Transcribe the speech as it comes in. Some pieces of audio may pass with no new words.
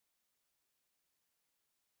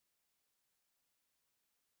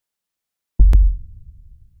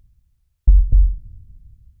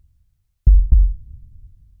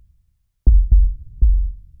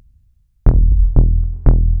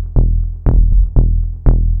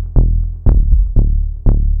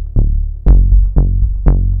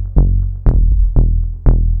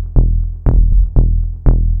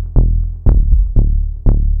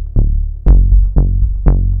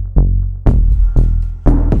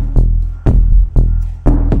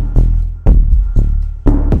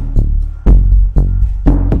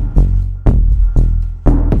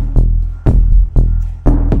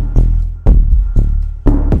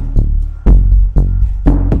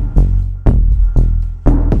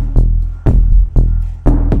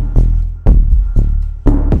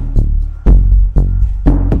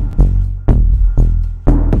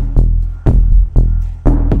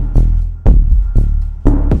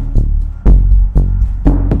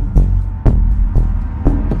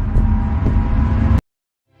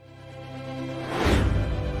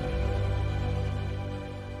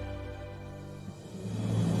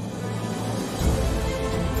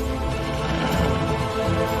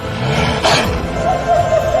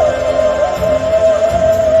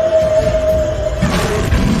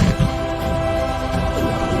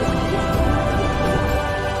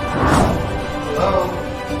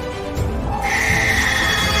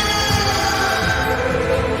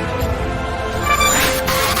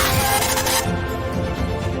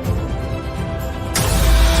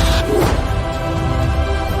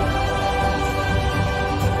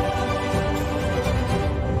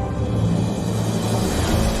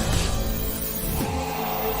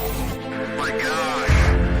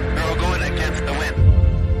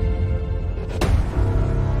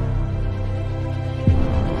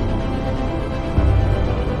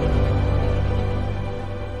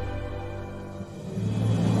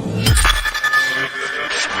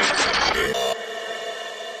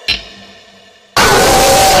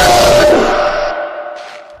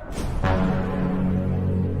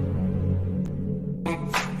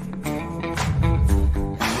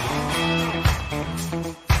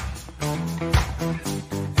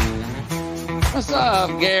What's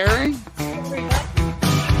up, Gary?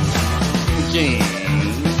 Gene.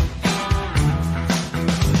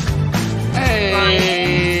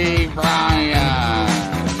 Hey, Brian.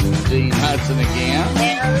 Gene Hudson again.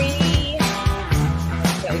 Mary.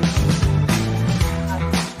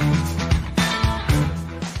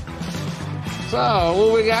 So,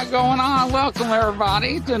 what we got going on? Welcome,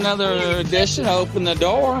 everybody, to another edition. Open the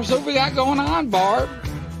door. So, what we got going on, Barb?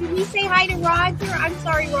 Did we say hi to Roger? I'm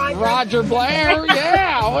sorry, Roger. Roger Blair.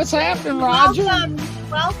 Yeah. What's happening, Roger?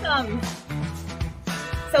 Welcome.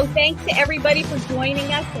 So, thanks to everybody for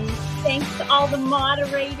joining us, and thanks to all the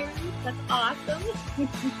moderators. That's awesome.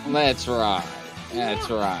 That's right. That's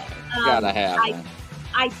right. Gotta have them.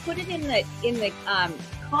 I put it in the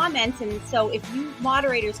comments, and so if you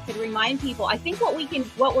moderators could remind people, I think what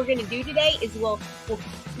we're going to do today is we'll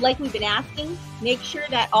like we've been asking, make sure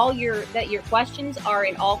that your questions are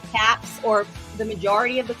in all caps, or the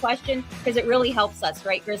majority of the question, because it really helps us,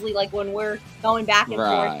 right, Grizzly? Like when we're going back and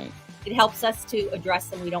forth, it helps us to address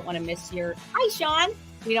them. We don't want to miss your Sean.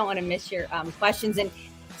 We don't want to miss your questions. And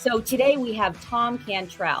so today we have Thom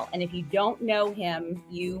Cantrall, and if you don't know him,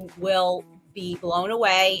 you will be blown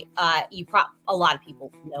away. A lot of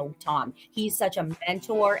people know Thom. He's such a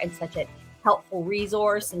mentor and such a helpful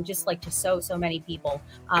resource, and just like to so many people.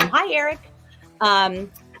 Hi, Eric. And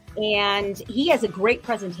he has a great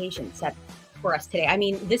presentation set for us today. I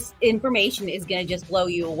mean, this information is going to just blow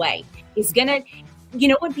you away. It's going to,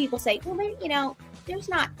 when people say, well, there's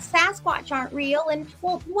not, Sasquatch aren't real. And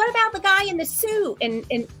well, what about the guy in the suit?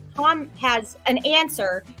 And Thom has an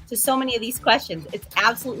answer to so many of these questions. It's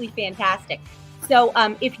absolutely fantastic. So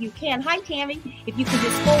if you can, hi, Tammy, if you can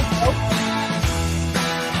just hold.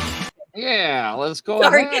 Yeah, let's go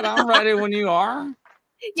ahead. I'm ready when you are.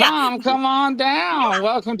 Yeah. Thom, come on down. Yeah.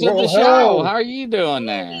 Welcome to the show. How are you doing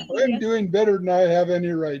there? I'm doing better than I have any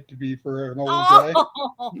right to be for an old guy.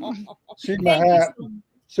 See my hat.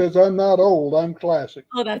 Says I'm not old, I'm classic.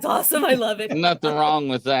 Oh, that's awesome. I love it. Nothing wrong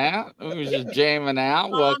with that. We were just jamming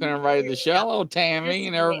out. Welcome everybody to the show. Hello, Tammy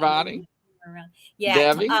and everybody. Yeah,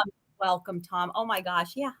 Debbie. Welcome, Thom. Oh my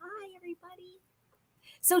gosh. Yeah. Hi, everybody.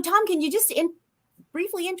 So, Thom, can you just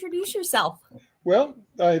briefly introduce yourself? Well,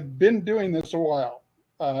 I've been doing this a while.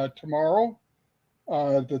 Tomorrow,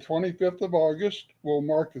 the 25th of August, will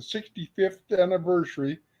mark the 65th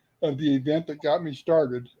anniversary of the event that got me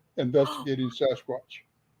started investigating Sasquatch.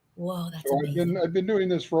 Whoa, that's amazing. I've been doing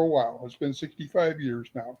this for a while. It's been 65 years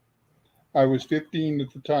now. I was 15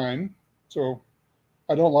 at the time, so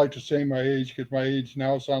I don't like to say my age because my age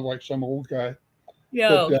now sounds like some old guy.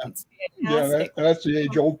 That's the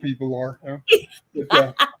age old people are.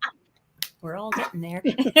 We're all getting there.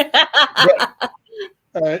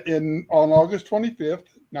 On August 25th,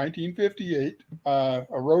 1958, a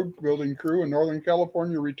road building crew in Northern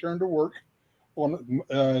California returned to work.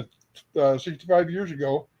 65 years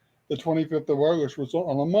ago, the 25th of August was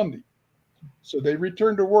on a Monday. So they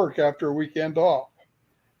returned to work after a weekend off.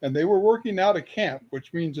 And they were working out of camp,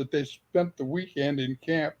 which means that they spent the weekend in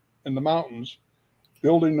camp in the mountains,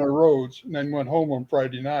 building their roads, and then went home on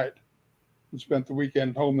Friday night and spent the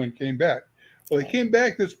weekend home and came back. Well, they came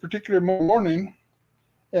back this particular morning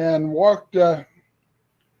and walked to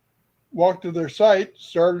their site,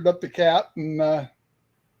 started up the cat, and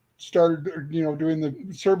started, doing the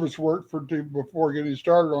service work before getting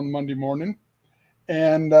started on Monday morning,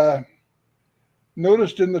 and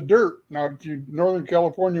noticed in the dirt. Now, Northern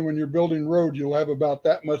California, when you're building roads, you'll have about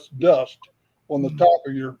that much dust on the top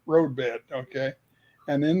of your road bed, okay?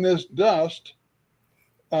 And in this dust,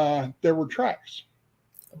 there were tracks,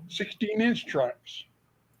 16-inch tracks.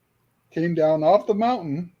 Came down off the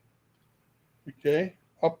mountain, okay,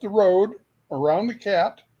 up the road, around the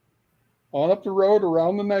cat, on up the road,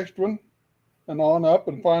 around the next one, and on up,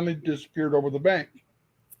 and finally disappeared over the bank.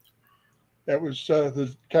 That was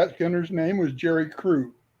the cat skinner's name was Jerry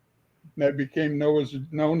Crew. And that became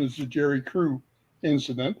known as the Jerry Crew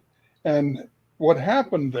incident. And what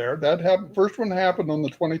happened there, first one happened on the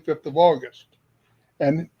 25th of August.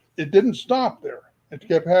 And it didn't stop there. It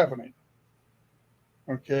kept happening.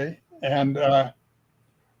 Okay. And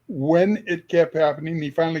when it kept happening, he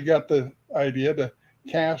finally got the idea to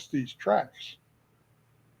cast these tracks.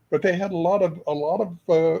 But they had a lot of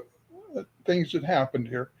things that happened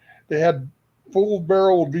here. They had full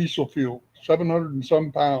barrel diesel fuel, 700 and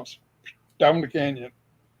some pounds, down the canyon.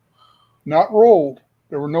 Not rolled.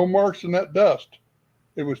 There were no marks in that dust.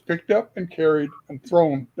 It was picked up and carried and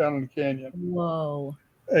thrown down in the canyon. Whoa.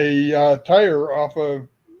 A tire off of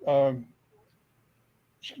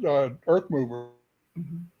earth mover,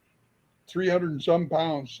 300 and some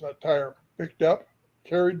pounds, that tire, picked up,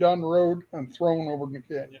 carried down the road, and thrown over in the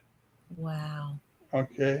canyon. Wow.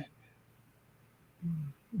 Okay.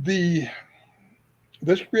 This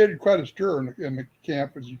created quite a stir in the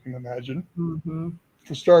camp, as you can imagine. Mm-hmm.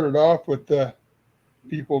 It started off with the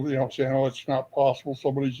people, saying, "Oh, it's not possible.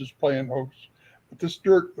 Somebody's just playing hoax." But this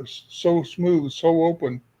dirt was so smooth, so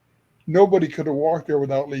open, nobody could have walked there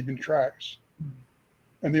without leaving tracks.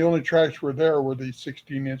 And the only tracks were there were the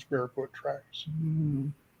 16-inch barefoot tracks. Mm-hmm.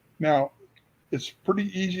 Now, it's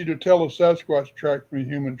pretty easy to tell a Sasquatch track from a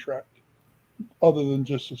human track, other than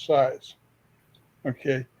just the size.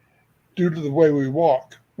 Okay, due to the way we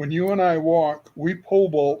walk. When you and I walk, we pole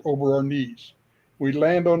vault over our knees. We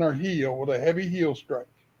land on our heel with a heavy heel strike,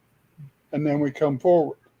 and then we come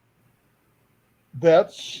forward.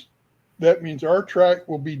 That means our track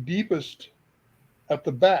will be deepest at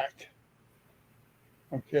the back,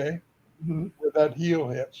 okay, Mm-hmm. where that heel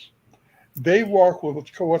hits. They walk with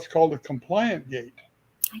what's called a compliant gait,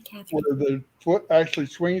 Hi, Catherine. where the foot actually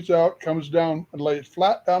swings out, comes down, and lays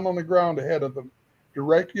flat down on the ground ahead of them,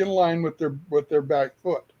 directly in line with their back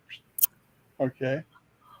foot. Okay.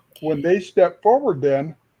 When they step forward,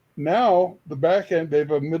 then now the back end, they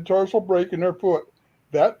have a mid-tarsal break in their foot.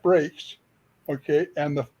 That breaks, okay,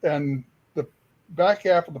 and the back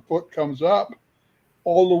half of the foot comes up.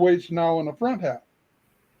 All the weight's now in the front half.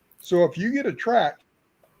 So if you get a track,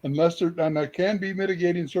 and there can be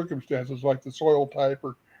mitigating circumstances like the soil type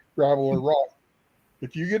or gravel or rock.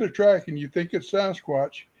 If you get a track and you think it's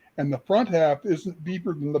Sasquatch, and the front half isn't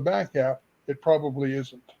deeper than the back half, it probably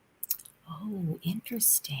isn't. Oh,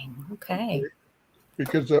 interesting. Okay.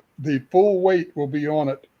 Because the full weight will be on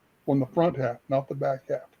it on the front half, not the back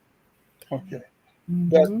half. Okay. Mm-hmm.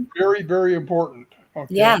 That's very, very important.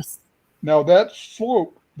 Okay. Yes. Now that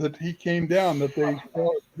slope that he came down, that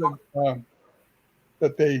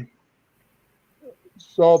they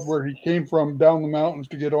saw where he came from down the mountains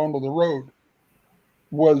to get onto the road,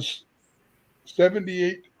 was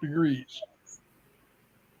 78 degrees.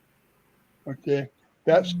 Okay.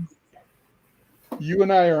 That's, you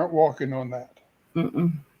and I aren't walking on that.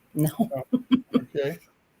 Mm-mm. No. Okay.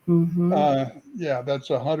 Mm-hmm. Yeah, that's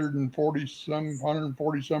 140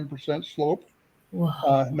 some percent slope.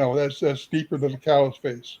 Whoa. No, that's steeper than a cow's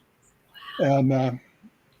face. And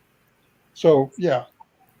so, yeah,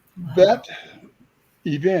 Wow. that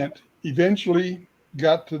event eventually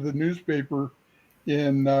got to the newspaper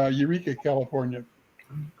in Eureka, California.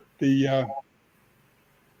 The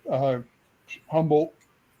Humboldt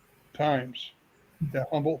Times. Yeah,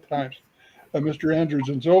 Humboldt Times. Mr. Andrew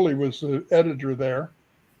Zanzoli was the editor there.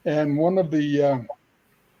 And one of the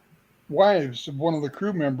wives of one of the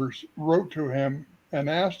crew members wrote to him and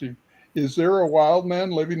asked him, "Is there a wild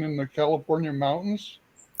man living in the California mountains?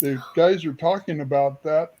 The guys are talking about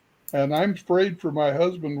that, and I'm afraid for my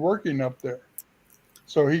husband working up there."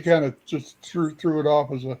 So he kind of just threw it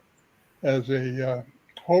off as a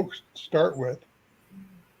hoax to start with.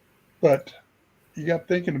 But he got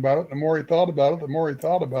thinking about it. The more he thought about it,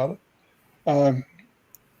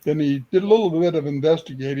 then he did a little bit of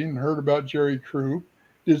investigating and heard about Jerry Crew,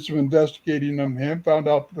 did some investigating on him, found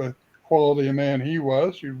out the quality of man he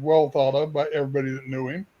was. He was well thought of by everybody that knew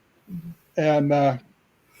him. And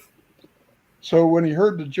so when he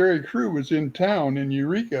heard that Jerry Crew was in town in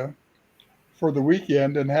Eureka for the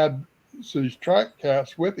weekend and had his track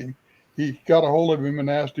cast with him, he got a hold of him and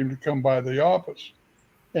asked him to come by the office.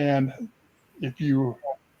 And if you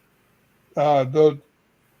if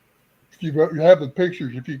you have the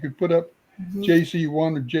pictures, if you could put up Mm-hmm.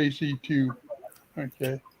 JC1 or JC2,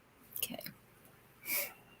 okay. Okay.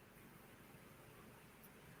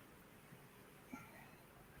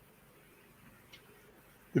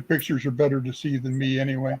 The pictures are better to see than me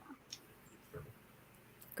anyway.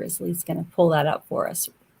 Grizzly's going to pull that up for us.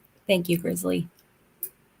 Thank you, Grizzly.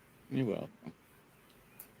 You're welcome.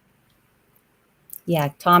 Yeah,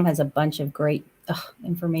 Thom has a bunch of great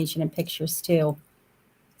information and pictures too.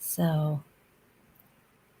 So,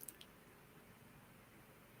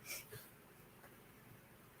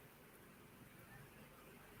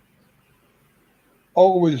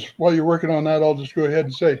 Always, while you're working on that, I'll just go ahead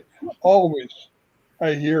and say, always,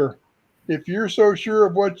 I hear, if you're so sure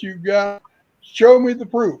of what you've got, show me the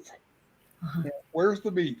proof. Where's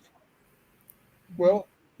the beef? Well,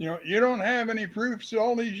 you don't have any proofs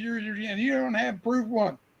all these years, and you don't have proof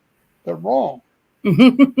one. They're wrong.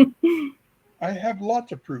 I have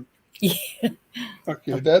lots of proof. Yeah.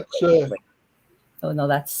 Okay, that's Oh no,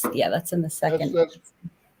 that's in the second.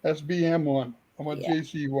 that's BM1. I want Yeah.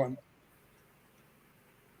 JC1.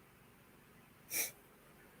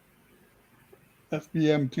 That's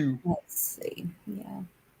BM2. Let's see. Yeah.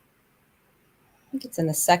 I think it's in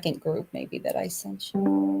the second group maybe that I sent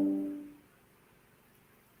you.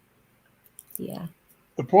 Yeah.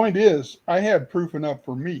 The point is, I have proof enough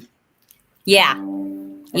for me. Yeah.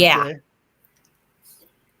 Yeah. Okay?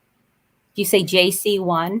 You say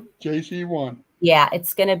JC1? JC1. Yeah,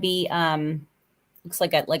 it's gonna be looks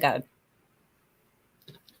like a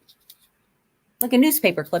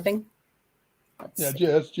newspaper clipping. Yeah,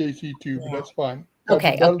 that's JC2, but that's fine.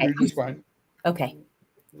 Okay, That'll okay. do just fine. Okay.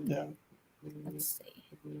 Yeah. Let's see.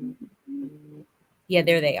 Yeah,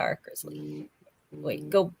 there they are, Grizzly. Wait,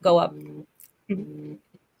 go up.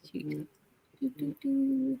 Shoot.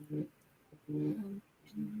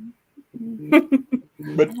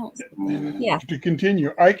 But Yeah. to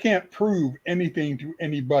continue, I can't prove anything to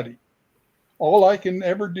anybody. All I can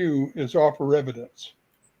ever do is offer evidence.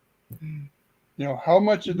 You know, how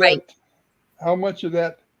much of Right.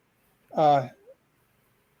 that, uh,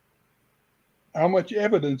 how much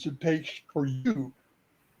evidence it takes for you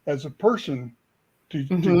as a person to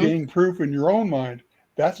gain proof in your own mind,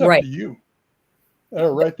 that's up Right. to you.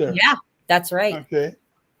 Right there. Yeah, that's right. Okay.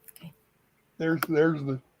 Okay. There's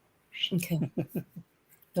the. Okay.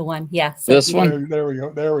 The one. Yeah. So This one. There we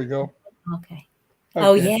go. There we go. Okay.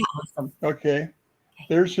 Oh yeah. Awesome. Okay.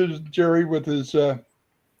 There's his Jerry with his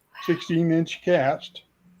 16-inch cast.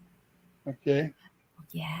 Okay.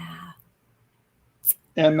 Yeah.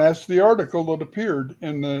 And that's the article that appeared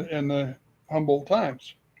in the Humboldt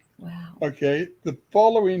Times. Wow. Okay. The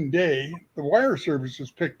following day, the wire services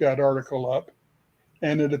picked that article up,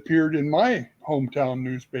 and it appeared in my hometown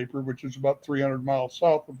newspaper, which is about 300 miles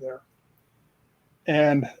south of there.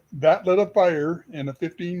 And that lit a fire in a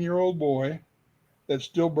 15-year-old boy that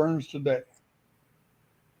still burns today.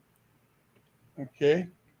 Okay.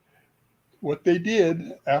 What they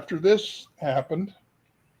did after this happened,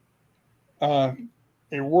 a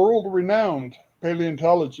world-renowned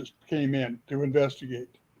paleontologist came in to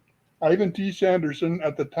investigate. Ivan T. Sanderson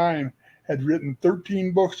at the time had written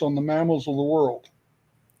 13 books on the mammals of the world,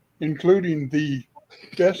 including the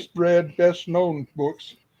best read, best known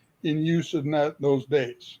books in use in those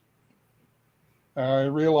days. I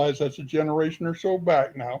realize that's a generation or so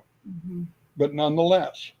back now, but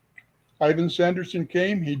nonetheless, Ivan Sanderson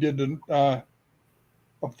came. He did a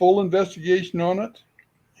full investigation on it.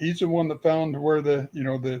 He's the one that found where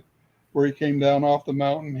where he came down off the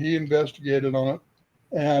mountain. He investigated on it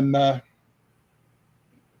and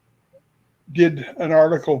did an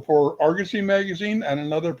article for Argosy magazine and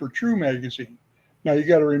another for True magazine. Now you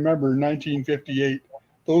got to remember, in 1958,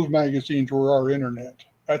 those magazines were our internet.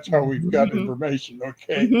 That's how we've got information.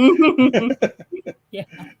 Okay. Yeah.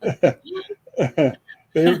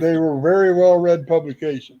 They were very well read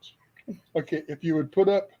publications. Okay, if you would put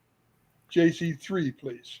up JC3,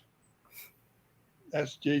 please.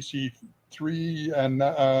 That's JC3 and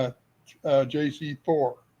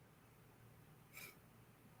JC4.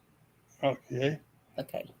 Okay.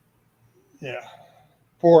 Okay. Yeah.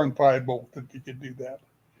 4 and 5 both, if you could do that.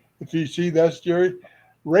 If you see, that's Jerry.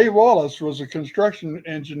 Ray Wallace was a construction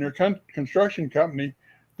engineer, construction company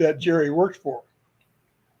that Jerry worked for.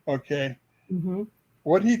 Okay.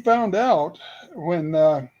 What he found out when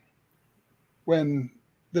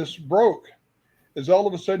this broke is all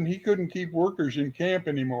of a sudden he couldn't keep workers in camp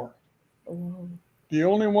anymore. Oh. The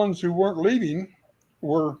only ones who weren't leaving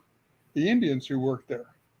were the Indians who worked there.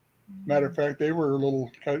 Matter of fact, they were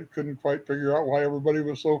couldn't quite figure out why everybody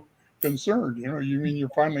was so concerned. You know, you mean you're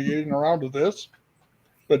finally getting around to this?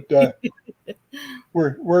 But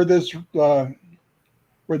where this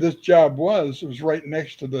job was right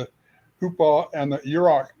next to the Hoopaw and the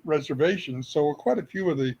Yurok reservations. So quite a few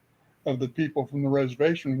of the people from the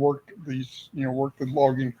reservation worked the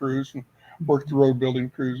logging crews and worked the road building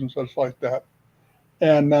crews and such like that.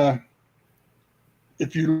 And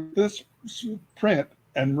if you look at this print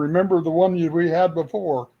and remember the one we had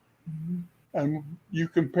before, and you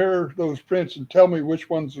compare those prints and tell me which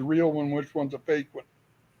one's the real one, which one's a fake one.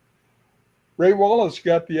 Ray Wallace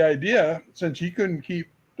got the idea, since he couldn't keep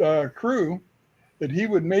crew, that he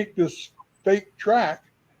would make this fake track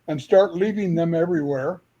and start leaving them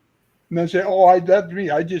everywhere, and then say, "Oh, that's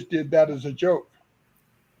me. I just did that as a joke."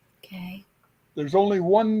 Okay. There's only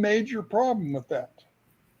one major problem with that.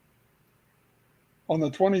 On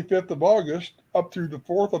the 25th of August up through the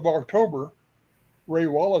 4th of October, Ray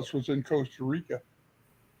Wallace was in Costa Rica.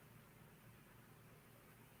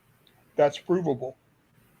 That's provable.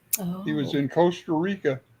 Oh. He was in Costa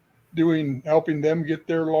Rica helping them get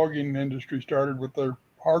their logging industry started with their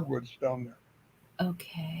hardwoods down there.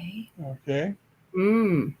 Okay. Okay.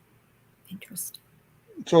 Interesting.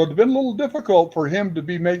 So it's been a little difficult for him to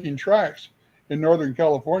be making tracks in Northern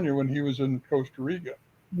California when he was in Costa Rica.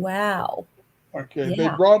 Wow. Okay. Yeah.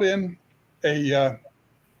 They brought in a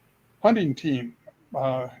hunting team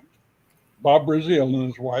Bob Brazil and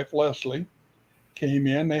his wife Leslie came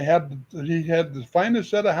in. He had the finest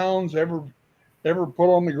set of hounds ever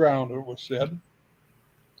put on the ground. It was said.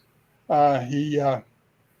 He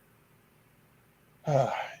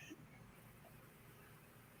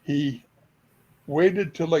he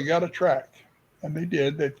waited till they got a track, and they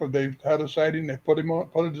did. They had a sighting. They put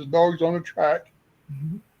his dogs on a track.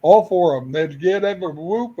 Mm-hmm. All four of them. They'd get up a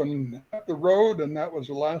whoop and up the road, and that was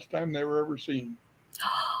the last time they were ever seen.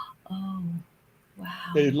 Oh, wow.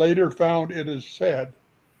 They later found, it is said,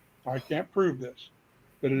 I can't prove this,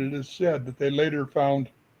 but it is said that they later found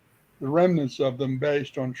the remnants of them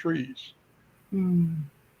bashed on trees. Mm.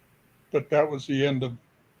 But that was the end of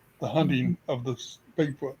the hunting of the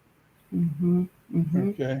Bigfoot. Mm-hmm. Mm-hmm.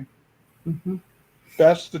 Okay. Mm-hmm.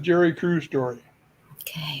 That's the Jerry Crew story.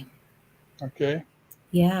 Okay. Okay.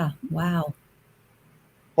 Yeah. Wow.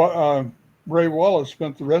 But Ray Wallace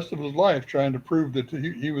spent the rest of his life trying to prove that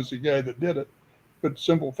he was the guy that did it. But the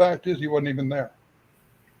simple fact is he wasn't even there.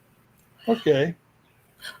 Okay.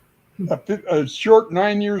 A short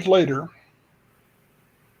 9 years later,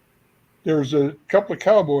 there's a couple of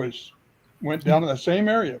cowboys went down in the same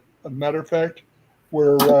area. As a matter of fact,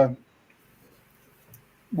 where the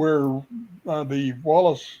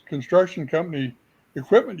Wallace Construction Company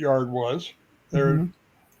equipment yard was, there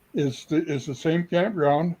Mm-hmm. is the same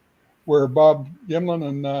campground where Bob Gimlin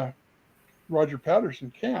and Roger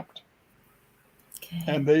Patterson camped, Okay.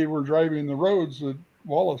 and they were driving the roads that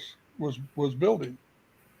Wallace was building.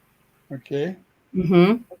 Okay,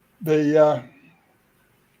 Mm-hmm. they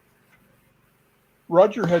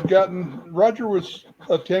Roger was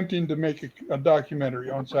attempting to make a documentary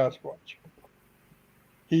on Sasquatch.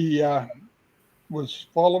 He was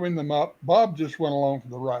following them up. Bob just went along for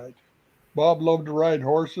the ride. Bob loved to ride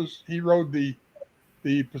horses. He rode the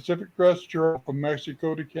Pacific Crest Trail from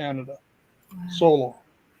Mexico to Canada, solo.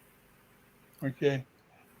 Okay.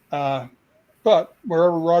 But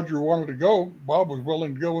wherever Roger wanted to go, Bob was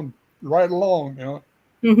willing to go and ride along, you know.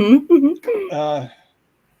 Mm-hmm.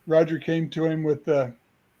 Roger came to him with, they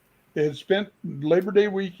had spent Labor Day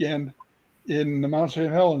weekend in the Mount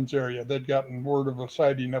St. Helens area. They'd gotten word of a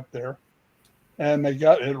sighting up there. And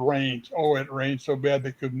it rained. Oh, it rained so bad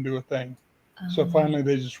they couldn't do a thing. So finally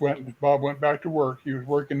they just Bob went back to work. He was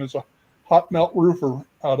working as a hot melt roofer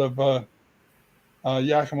out of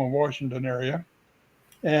Yakima, Washington area.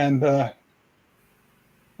 And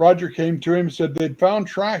Roger came to him and said they'd found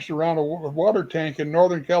tracks around a water tank in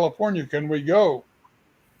Northern California. Can we go?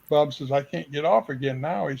 Bob says, I can't get off again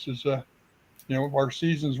now. He says, our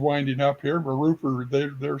season's winding up here. A roofer,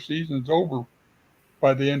 their season's over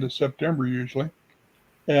by the end of September usually.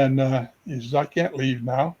 And he says, I can't leave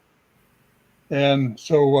now. And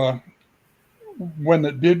so when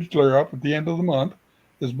it did clear up at the end of the month,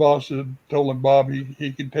 his boss had told him Bob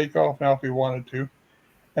he could take off now if he wanted to.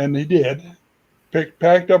 And he did.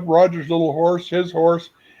 Packed up Roger's little horse, his horse,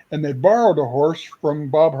 and they borrowed a horse from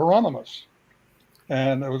Bob Hieronymus.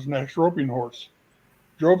 And it was an ex-roping horse.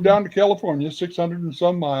 Drove down to California, 600 and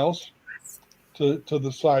some miles to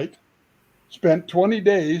the site. Spent 20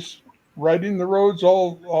 days riding the roads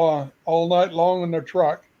all night long in their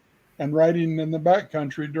truck and riding in the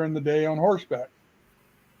backcountry during the day on horseback.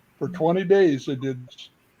 For 20 days they did this.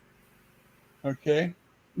 Okay?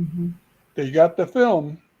 Mm-hmm. They got the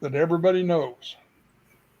film that everybody knows.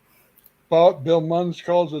 Bill Munns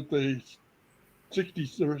calls it the 60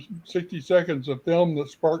 seconds of film that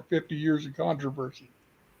sparked 50 years of controversy.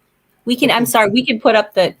 We can put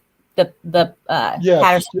up the Yes.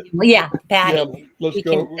 Patterson. Yeah, Patty. Yeah, let's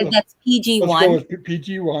go. That's PG1. Let's go with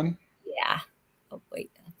PG1. Yeah. Oh wait,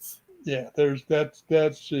 that's. Yeah,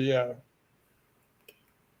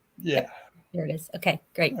 yeah. There it is. Okay,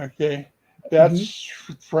 great. Okay, that's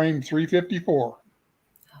frame 354.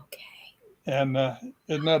 Okay. And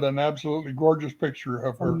isn't that an absolutely gorgeous picture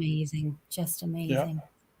of her? Amazing, just amazing.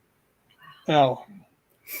 Yeah. Now,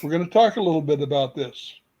 we're going to talk a little bit about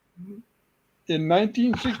this. In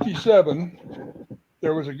 1967,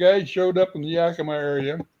 there was a guy who showed up in the Yakima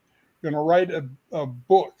area going to write a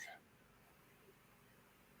book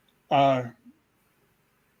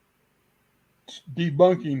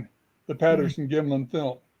debunking the Patterson-Gimlin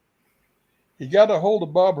film. He got a hold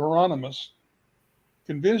of Bob Hieronymus,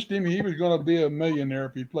 convinced him he was going to be a millionaire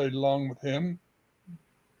if he played along with him.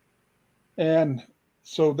 And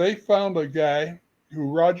so they found a guy who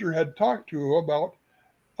Roger had talked to about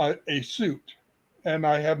a suit. And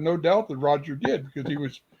I have no doubt that Roger did, because he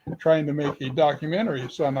was trying to make a documentary.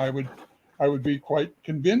 So I would be quite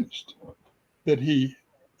convinced that he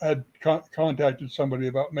had contacted somebody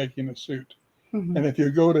about making a suit. Mm-hmm. And if you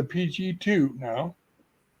go to PG2 now,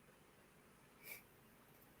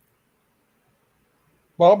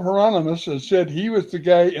 Bob Hieronymus has said he was the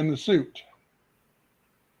guy in the suit.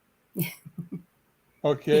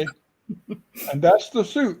 Okay. And that's the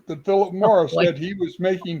suit that Philip Morris said he was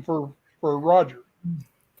making for Roger.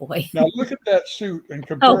 Boy. Now look at that suit and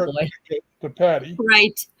compare it to Patty.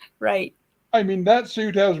 Right, right. I mean, that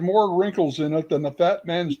suit has more wrinkles in it than a fat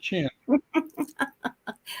man's chin.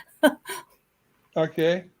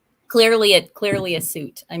 Okay. Clearly a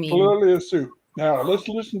suit. I mean, Clearly a suit. Now let's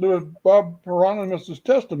listen to Bob Hieronymus's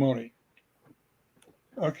testimony.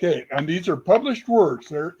 Okay, and these are published words.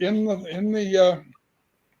 They're in the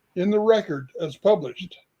record as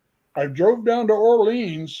published. I drove down to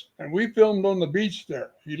Orleans and we filmed on the beach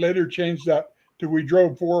there. He later changed that to we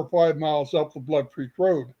drove 4 or 5 miles up the Blood Creek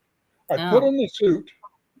Road. I put on the suit,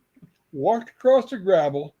 walked across the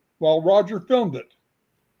gravel while Roger filmed it.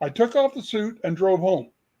 I took off the suit and drove home.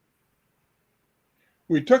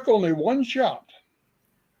 We took only one shot.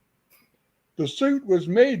 The suit was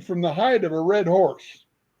made from the hide of a red horse.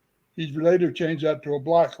 He later changed that to a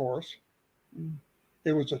black horse.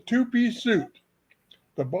 It was a 2-piece suit.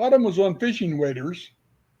 The bottom was on fishing waders,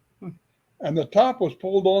 and the top was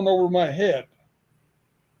pulled on over my head.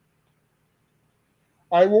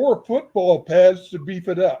 I wore football pads to beef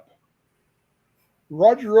it up.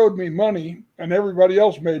 Roger owed me money, and everybody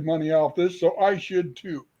else made money off this, so I should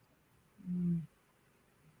too.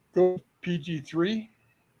 Go PG-3.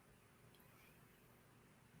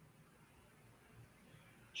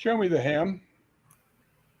 Show me the ham.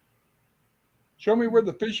 Show me where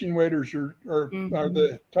the fishing waders are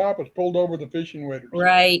the top is pulled over the fishing waders.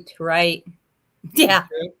 Right. Yeah.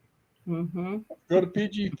 Okay. Go to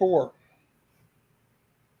PG-4.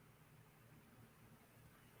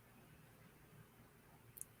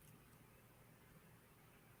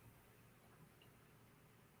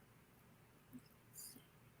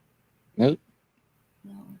 Nope.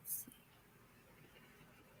 No, let's see.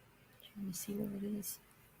 Trying to see where it is.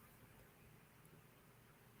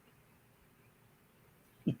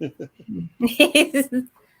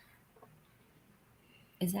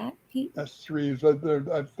 Is that Pete? That's 3.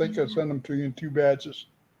 I think I sent them to you in 2 batches.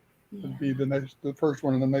 Yeah. It'd be the first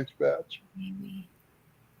one in the next batch. Maybe.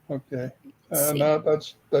 Okay. Let's see. No,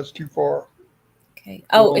 that's too far. Okay.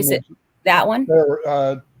 Oh, is it that one?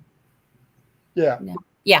 There, yeah. No.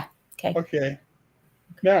 Yeah. Okay. Okay.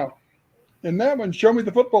 Now, in that one, show me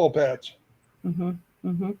the football pads.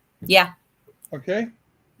 Yeah. Okay.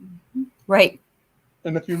 Right.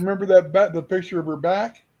 And if you remember the picture of her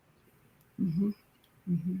back,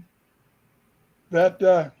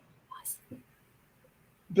 that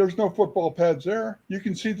there's no football pads there. You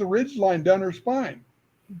can see the ridge line down her spine.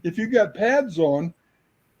 If you got pads on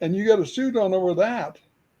and you got a suit on over that,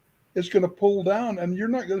 it's going to pull down and you're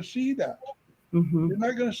not going to see that. You're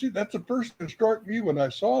not going to see. That's the first thing that struck me when I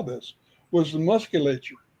saw this was the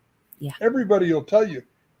musculature. Yeah. Everybody will tell you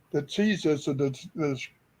that sees this that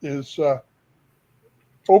is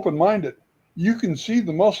open-minded. You can see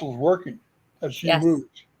the muscles working as she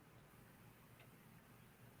moves.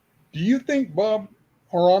 Do you think Bob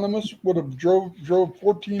Hieronymus would have drove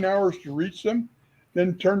 14 hours to reach them,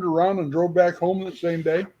 then turned around and drove back home the same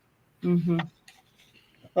day?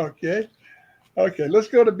 Okay. Let's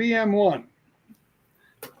go to BM1.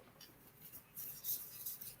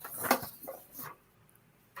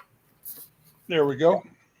 There we go.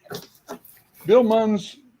 Bill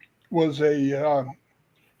Munns was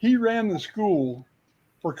he ran the school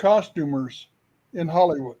for costumers in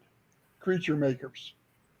Hollywood, creature makers.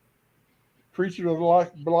 Creature of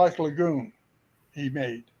the Black Lagoon he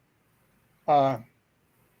made. Like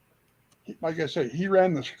I say, he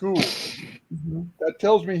ran the school. That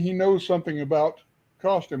tells me he knows something about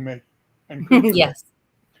costume making and creature making.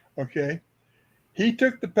 Okay. He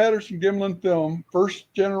took the Patterson-Gimlin film,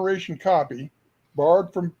 first generation copy,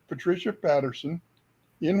 borrowed from Patricia Patterson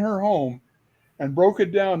in her home, and broke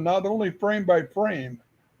it down not only frame by frame,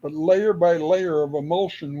 but layer by layer of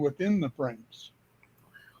emulsion within the frames.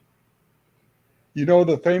 You know,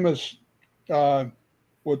 the famous,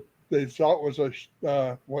 what they thought was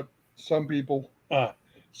what some people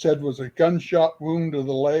said was a gunshot wound to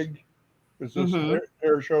the leg, because this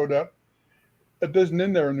hair showed up. That isn't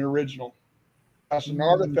in there in the original. That's an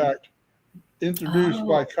artifact introduced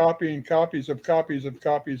by copying copies of copies of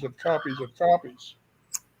copies of copies of copies.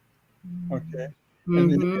 Okay.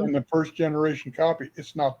 In the first generation copy,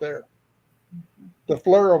 it's not there. The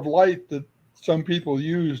flare of light that some people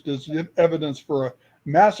used as evidence for a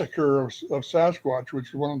massacre of Sasquatch, which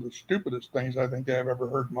is one of the stupidest things I think I've ever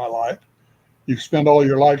heard in my life. You spend all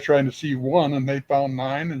your life trying to see one, and they found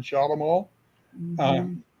 9 and shot them all.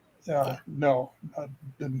 No, that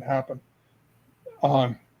didn't happen.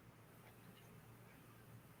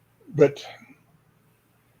 But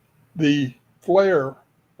the flare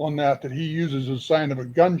on that he uses as a sign of a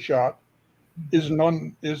gunshot isn't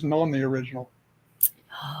on the original.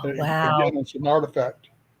 Oh, wow. Again, it's an artifact.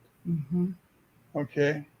 Mm-hmm.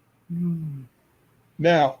 Okay. Mm.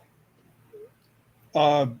 Now,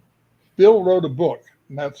 Bill wrote a book,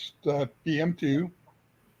 and that's PM2,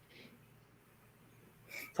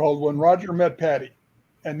 called When Roger Met Patty.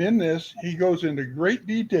 And in this, he goes into great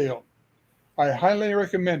detail. I highly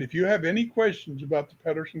recommend, if you have any questions about the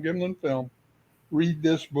Patterson-Gimlin film, read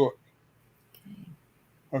this book.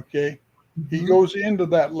 Okay? He Mm-hmm. goes into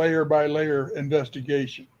that layer by layer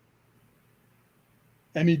investigation.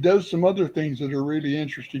 And he does some other things that are really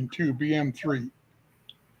interesting too, BM3.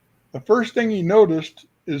 The first thing he noticed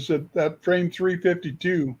is that frame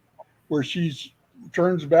 352, where she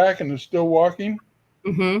turns back and is still walking,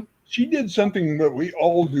 Mm-hmm. she did something that we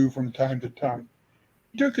all do from time to time.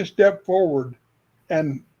 She took a step forward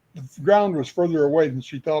and the ground was further away than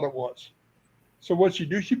she thought it was. So what she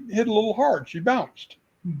do? She hit a little hard. She bounced.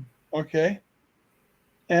 Okay.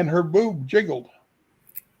 And her boob jiggled.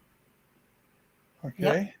 Okay.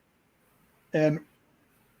 Yep. And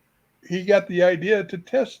he got the idea to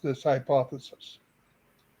test this hypothesis.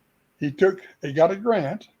 He got a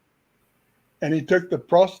grant, and he took the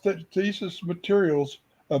prosthesis materials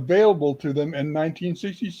available to them in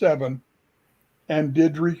 1967 and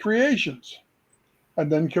did recreations,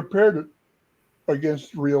 and then compared it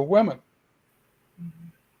against real women.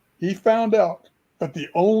 He found out that the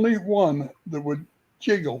only one that would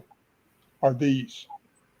jiggle are these.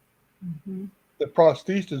 Mm-hmm. The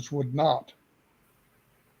prosthesis would not.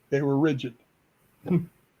 They were rigid.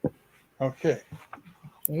 Okay.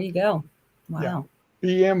 There you go. Wow.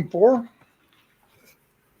 Yeah. BM4.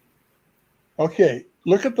 Okay,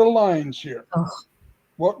 look at the lines here. Oh.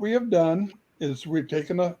 What we have done is we've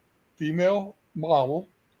taken a female model.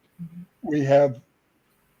 We have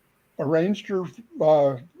arranged her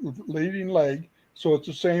leading leg so it's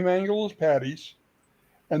the same angle as Patty's,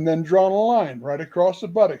 and then drawn a line right across the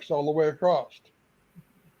buttocks all the way across.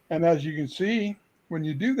 And as you can see, when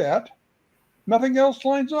you do that, nothing else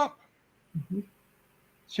lines up. Mm-hmm.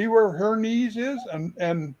 See where her knees is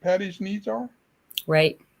and Patty's knees are?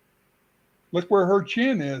 Right. Look where her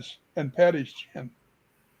chin is and Patty's chin.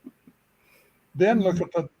 Then look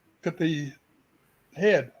at the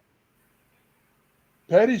head.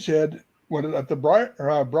 Patty's head, when at the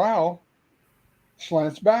brow,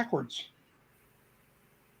 slants backwards.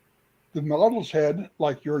 The model's head,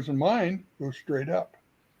 like yours and mine, goes straight up.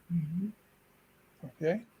 Mm-hmm.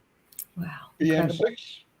 Okay. Wow.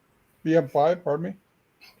 BM6, BM5, pardon me.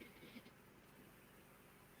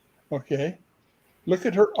 Okay. Look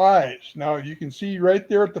at her eyes. Now you can see right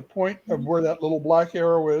there at the point of where that little black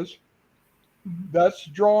arrow is. Mm-hmm. That's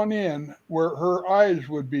drawn in where her eyes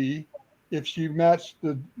would be if she matched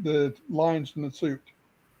the lines in the suit.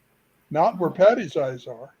 Not where Patty's eyes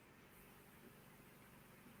are.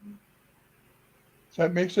 Does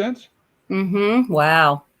that make sense? Mm-hmm.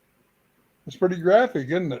 Wow. It's pretty graphic,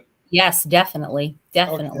 isn't it? Yes, definitely.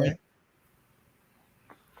 Definitely. Okay.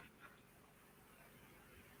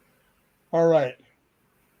 All right.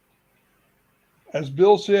 As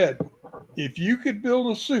Bill said, if you could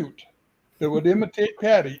build a suit that would imitate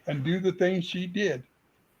Patty and do the things she did,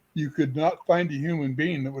 you could not find a human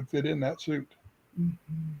being that would fit in that suit. Mm-hmm.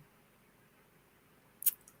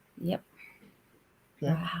 Yep.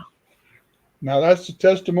 Okay. Wow. Now that's the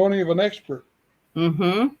testimony of an expert.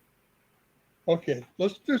 Mm-hmm. Okay,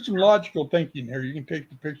 let's do some logical thinking here. You can take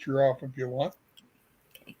the picture off if you want.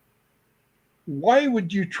 Okay. Why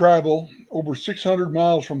would you travel over 600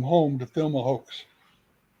 miles from home to film a hoax?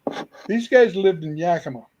 These guys lived in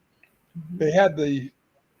Yakima. Mm-hmm. They had the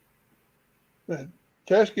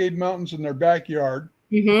Cascade Mountains in their backyard.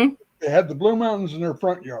 Mm-hmm. They had the Blue Mountains in their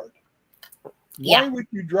front yard. Why would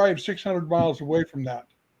you drive 600 miles away from that?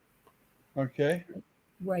 Okay.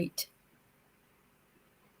 Right.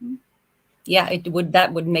 Yeah,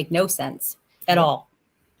 that would make no sense at all.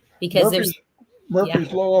 Because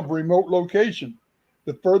Murphy's law of remote location.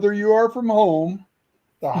 The further you are from home,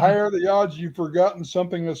 the higher the odds you've forgotten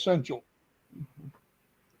something essential.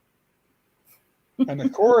 And the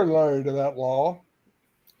corollary to that law,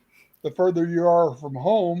 the further you are from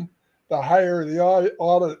home, the higher the odds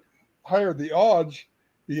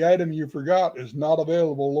the item you forgot is not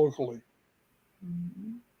available locally.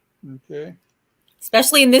 Okay.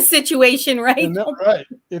 Especially in this situation, right? Right.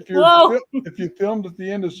 If you filmed at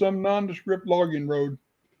the end of some nondescript logging road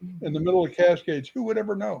in the middle of Cascades, who would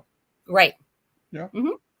ever know? Right. Yeah. Mm-hmm.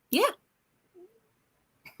 Yeah.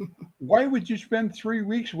 Why would you spend 3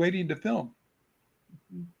 weeks waiting to film?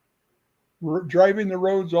 driving the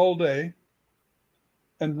roads all day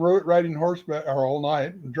and riding horseback or all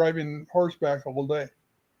night and driving horseback all day.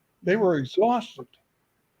 They were exhausted.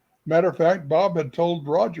 Matter of fact, Bob had told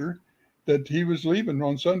Roger that he was leaving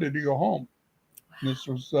on Sunday to go home. And this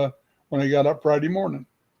was when he got up Friday morning.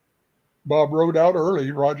 Bob rode out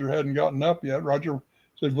early. Roger hadn't gotten up yet. Roger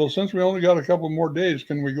said, well, since we only got a couple more days,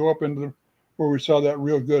 can we go up into where we saw that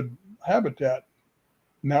real good habitat?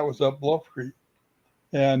 And that was up Bluff Creek.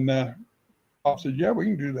 And Bob said, yeah, we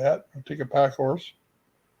can do that. I'll take a pack horse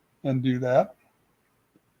and do that.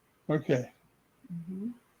 Okay. Mm-hmm.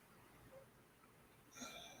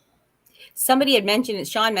 Somebody had mentioned it,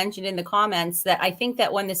 Sean mentioned in the comments, that I think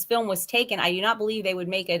that when this film was taken, I do not believe they would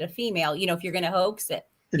make it a female, if you're going to hoax it.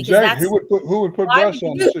 Exactly. Who would put breasts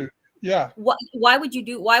on the suit? Yeah. Why would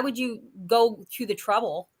you go to the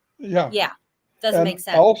trouble? Yeah. Yeah. Doesn't make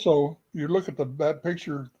sense. Also, you look at that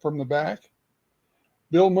picture from the back,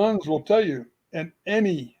 Bill Munns will tell you, in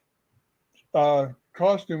any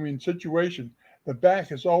costuming situation, the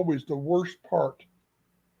back is always the worst part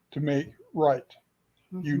to make right.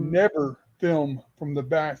 Mm-hmm. You never film from the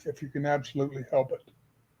back if you can absolutely help it.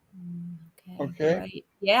 Okay. Right.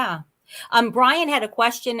 Yeah. Brian had a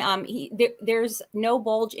question. There's no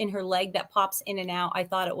bulge in her leg that pops in and out. I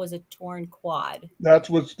thought it was a torn quad. That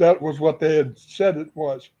was what they had said it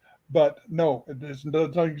was, but no, it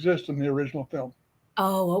doesn't exist in the original film.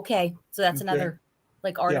 Oh, okay. So that's another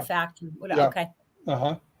artifact. Yeah. Okay.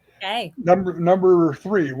 Uh-huh. Okay. Number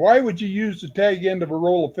 3. Why would you use the tag end of a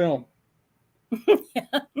roll of film?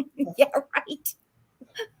 Yeah, right.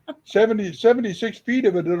 76 feet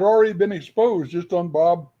of it had already been exposed just on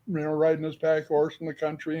Bob, riding his pack horse in the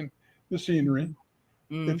country and the scenery.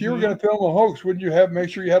 Mm-hmm. If you were going to film a hoax, wouldn't you make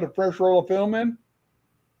sure you had a fresh roll of film in?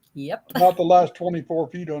 Yep. Not the last 24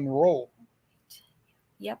 feet on the roll.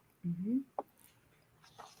 Yep. Mm-hmm.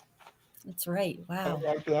 That's right. Wow.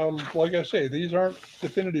 Like I say, these aren't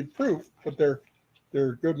definitive proof, but they're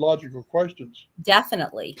good logical questions.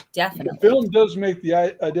 Definitely. The film does make the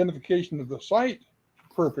identification of the site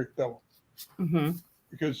perfect, though. Mm-hmm.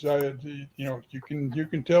 Because you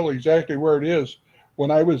can tell exactly where it is.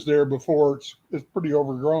 When I was there before, it's pretty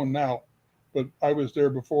overgrown now, but I was there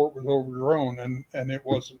before it was overgrown, and it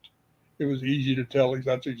wasn't. It was easy to tell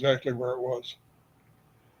that's exactly where it was.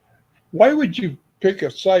 Why would you pick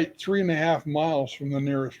a site 3.5 miles from the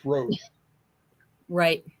nearest road?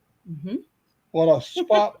 Right. Mm-hmm. On a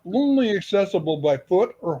spot only accessible by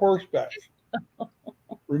foot or horseback.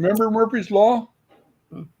 Remember Murphy's Law?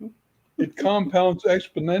 Mm-hmm. It compounds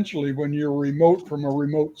exponentially when you're remote from a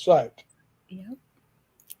remote site. Yep.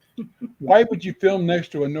 Why would you film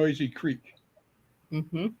next to a noisy creek?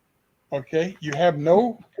 Mm-hmm. Okay, you have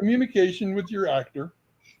no communication with your actor.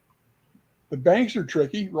 The banks are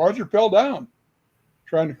tricky. Roger fell down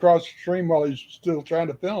trying to cross the stream while he's still trying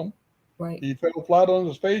to film. Right. He fell flat on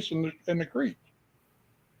his face in the creek.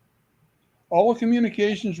 All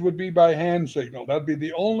communications would be by hand signal. That'd be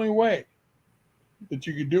the only way that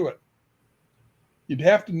you could do it. You'd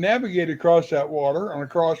have to navigate across that water and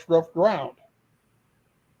across rough ground.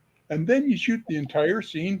 And then you shoot the entire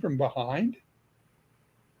scene from behind.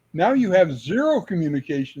 Now you have zero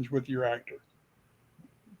communications with your actor.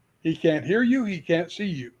 He can't hear you. He can't see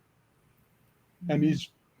you. And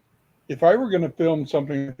if I were going to film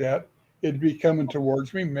something like that, it'd be coming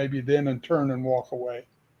towards me, maybe then and turn and walk away,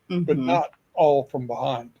 but not all from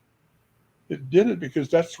behind. It did it because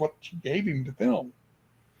that's what she gave him to film.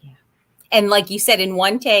 Yeah. And like you said, in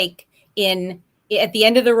one take, at the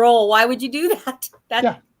end of the roll, why would you do that?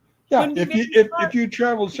 Yeah. If you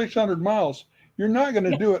traveled 600 miles, you're not going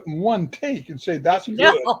to do it in one take and say that's good.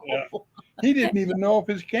 No. Yeah. He didn't even know if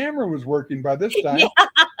his camera was working by this time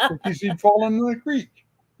because he'd fallen in the creek.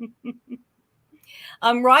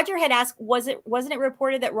 Roger had asked, wasn't it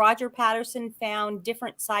reported that Roger Patterson found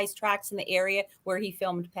different size tracks in the area where he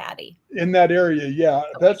filmed Patty? In that area, yeah. Okay.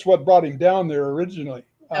 That's what brought him down there originally.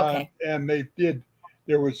 Okay. And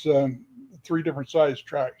there was 3 different size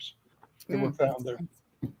tracks that were found there.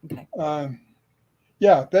 Okay.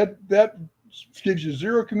 That gives you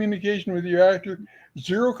zero communication with your actor,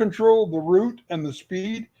 zero control of the route and the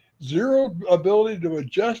speed, zero ability to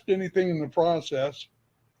adjust anything in the process.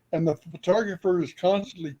 And the photographer is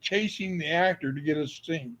constantly chasing the actor to get his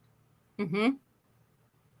scene. Mm-hmm.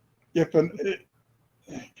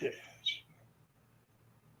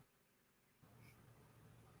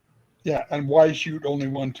 And why shoot only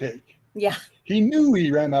one take? Yeah. He knew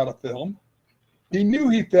he ran out of film. He knew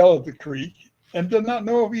he fell at the creek and did not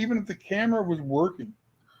know even if the camera was working.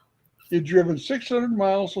 He'd driven 600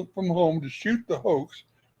 miles from home to shoot the hoax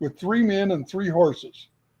with 3 men and 3 horses.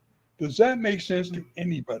 Does that make sense to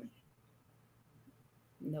anybody?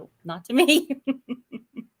 Nope, not to me.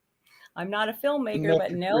 I'm not a filmmaker, but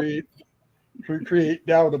to nope. create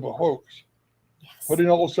doubt of a hoax. Yes. Putting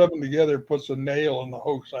all 7 together puts a nail in the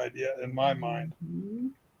hoax idea in my mind. Mm-hmm.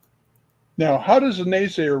 Now, how does a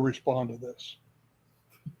naysayer respond to this?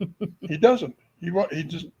 He doesn't. He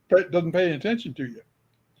just doesn't pay attention to you.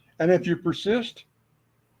 And if you persist,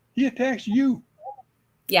 he attacks you.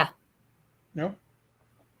 Yeah. No.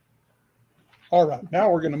 All right. Now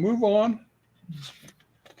we're going to move on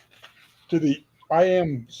to the I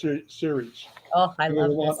Am series. Oh, I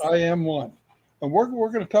love this. I Am One. And what we're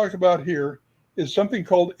going to talk about here is something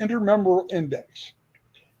called intermembral index.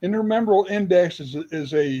 Intermembral index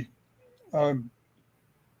is a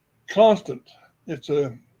constant. It's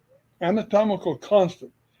a anatomical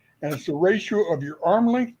constant, and it's the ratio of your arm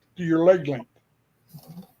length to your leg length.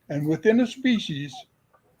 And within a species,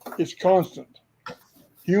 it's constant.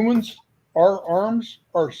 Humans, our arms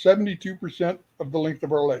are 72% of the length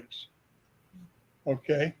of our legs.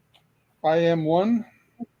 Okay. I Am One.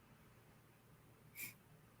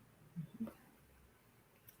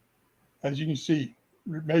 As you can see,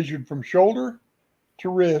 measured from shoulder to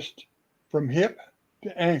wrist, from hip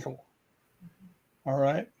to ankle. All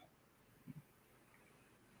right.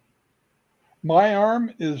 My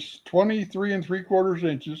arm is 23 3/4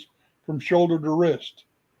 inches from shoulder to wrist.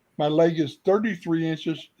 My leg is 33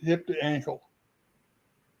 inches hip to ankle.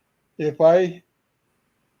 If my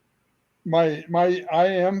I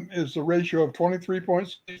am is the ratio of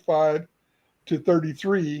 23.65 to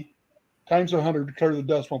 33 times 100 to clear the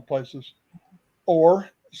decimal places,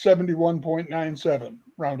 or 71.97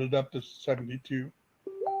 rounded up to 72.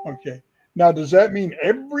 Okay. Now, does that mean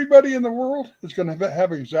everybody in the world is going to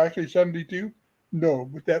have exactly 72? No,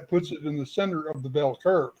 but that puts it in the center of the bell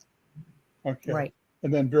curve. Okay. Right.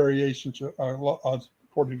 And then variations are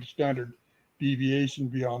according to standard deviation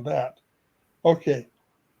beyond that. Okay.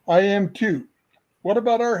 I Am Two. What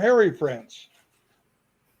about our hairy friends?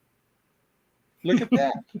 Look at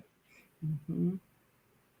that. Mm-hmm.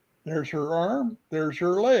 There's her arm. There's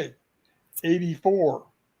her leg. 84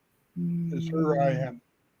 is her I Am.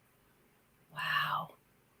 Wow.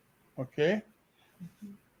 Okay.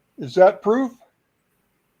 Is that proof?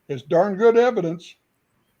 It's darn good evidence.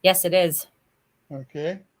 Yes, it is.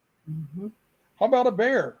 Okay. Mm-hmm. How about a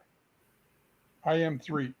bear? I Am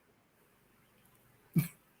 3.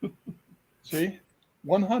 See?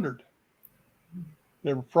 100.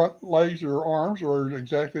 Their front legs or arms are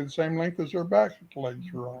exactly the same length as their back legs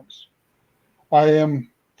or arms. I Am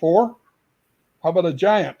 4. How about a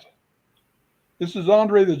giant? This is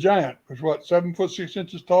Andre the Giant, who's what, 7 foot 6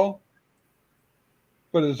 inches tall?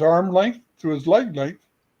 But his arm length to his leg length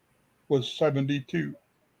was 72.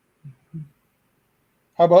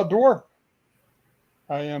 How about dwarf?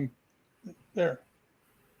 I Am there.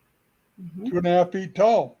 Mm-hmm. 2.5 feet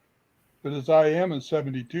tall, but his I Am is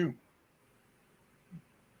 72.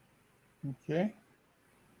 Okay.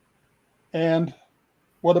 And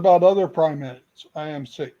what about other primates? I Am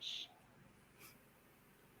 6.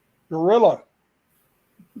 Gorilla,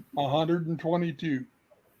 122.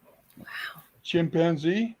 Wow.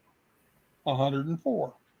 Chimpanzee,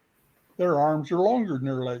 104. Their arms are longer than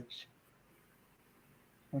their legs.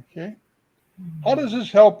 Okay. How does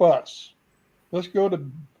this help us? Let's go to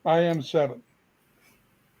I Am 7.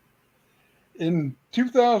 In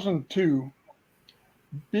 2002,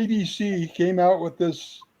 BBC came out with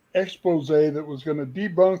this expose that was going to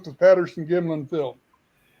debunk the Patterson-Gimlin film.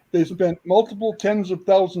 They spent multiple tens of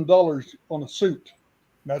thousands of dollars on a suit.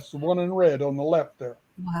 That's the one in red on the left there.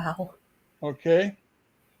 Wow. Okay.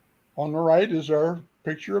 On the right is our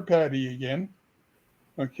picture of Patty again.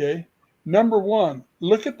 Okay. Number 1,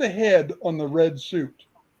 look at the head on the red suit.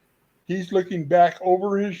 He's looking back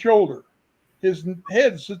over his shoulder. His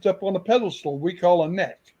head sits up on a pedestal we call a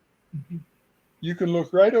neck. Mm-hmm. You can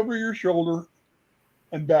look right over your shoulder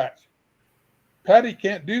and back. Patty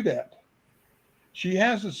can't do that. She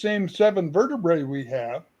has the same 7 vertebrae we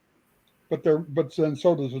have, but then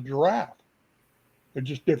so does a giraffe. They're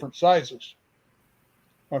just different sizes.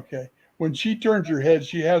 Okay. When she turns her head,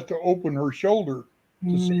 she has to open her shoulder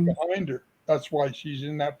to see behind her. That's why she's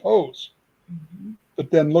in that pose. Mm-hmm. But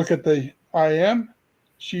then look at the I Am.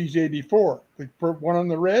 She's 84. The one on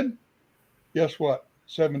the red, guess what?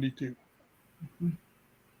 72. Mm-hmm.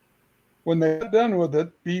 When they got done with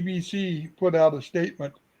it, BBC put out a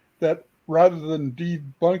statement that rather than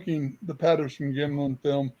debunking the Patterson-Gimlin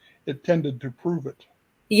film, it tended to prove it.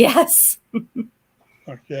 Yes.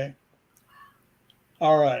 Okay.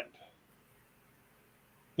 All right.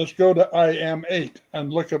 Let's go to I Am 8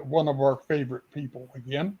 and look at one of our favorite people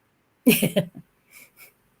again.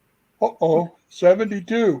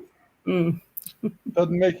 72.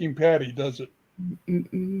 Doesn't make him Patty, does it?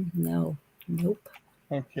 No. Nope.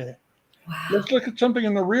 Okay. Wow. Let's look at something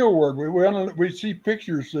in the real world. We see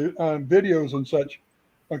pictures, videos, and such.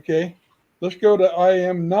 Okay. Let's go to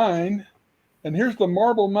IM9, and here's the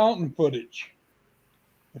Marble Mountain footage.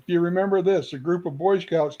 If you remember this, a group of Boy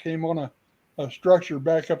Scouts came on a structure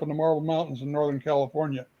back up in the Marble Mountains in Northern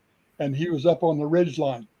California, and he was up on the ridge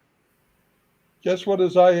line. Guess what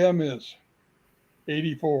his IM is?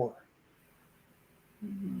 84.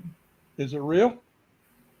 Is it real?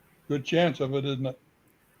 Good chance of it, isn't it?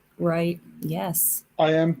 Right. Yes.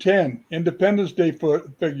 IM 10, Independence Day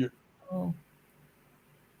figure. Oh.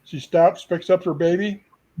 She stops, picks up her baby.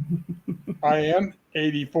 IM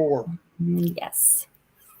 84. Yes.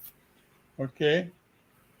 Okay.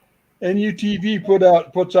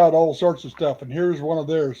 NUTV puts out all sorts of stuff, and here's one of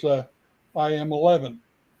theirs. IM 11.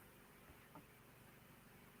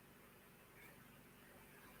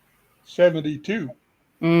 72.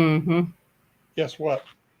 Mm-hmm. Guess what?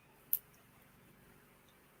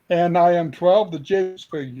 And IM 12, the James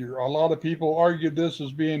figure. A lot of people argued this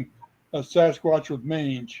as being a Sasquatch with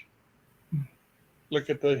mange. Look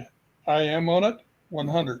at the IM on it,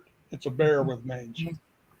 100. It's a bear with mange.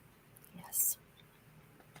 Yes.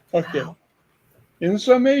 Okay. Wow. In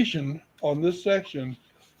summation, on this section,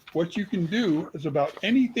 what you can do is about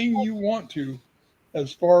anything you want to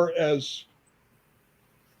as far as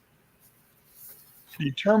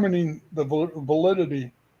determining the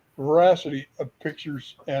validity, veracity of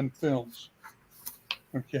pictures and films.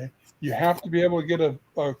 Okay. You have to be able to get a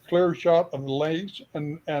clear shot of the legs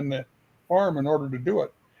and the arm in order to do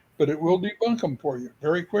it, but it will debunk them for you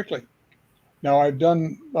very quickly. Now, I've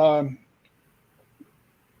done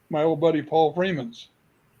my old buddy Paul Freeman's,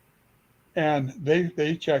 and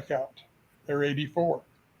they check out. They're 84.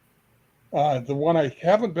 The one I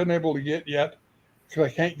haven't been able to get yet, because I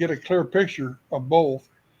can't get a clear picture of both,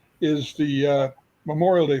 is the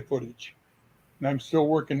Memorial Day footage. And I'm still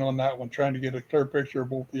working on that one, trying to get a clear picture of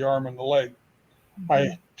both the arm and the leg. Mm-hmm.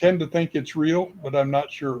 I tend to think it's real, but I'm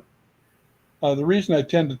not sure. The reason I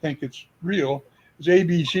tend to think it's real is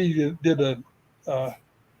ABC did a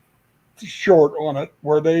short on it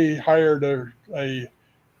where they hired a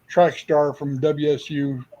track star from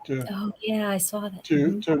WSU to. Oh yeah, I saw that.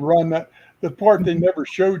 To run that. The part they never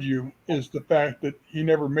showed you is the fact that he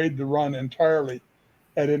never made the run entirely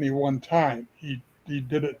at any one time. He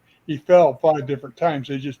did it. He fell 5 different times.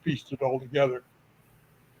 They just pieced it all together.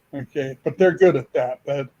 Okay, but they're good at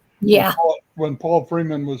that. Yeah. When Paul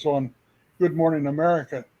Freeman was on Good Morning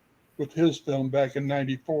America with his film back in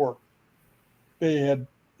 '94, they had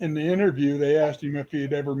in the interview they asked him if he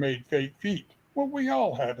had ever made fake feet. Well, we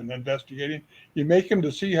all have in investigating. You make them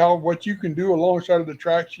to see what you can do alongside of the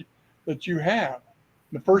tracks that you have.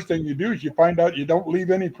 The first thing you do is you find out you don't leave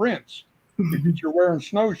any prints because you're wearing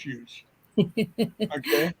snowshoes.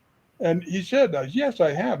 Okay. And he said, yes,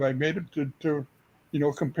 I have. I made it to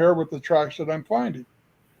compare with the tracks that I'm finding.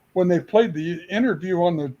 When they played the interview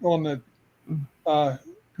on the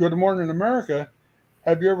Good Morning America,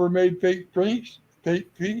 have you ever made fake feet?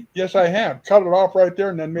 Yes, I have. Cut it off right there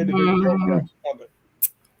and then made a big program of it.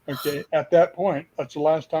 Okay. At that point, that's the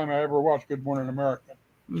last time I ever watched Good Morning America.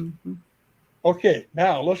 Mm-hmm. Okay.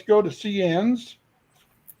 Now let's go to CN's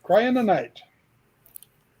Cry in the Night.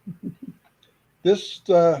 This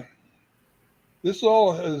is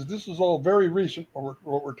all very recent what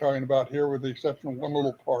we're talking about here, with the exception of one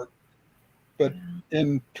little part. But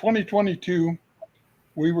in 2022,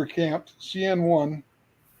 we were camped. CN1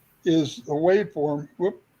 is the waveform.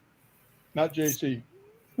 Not JC.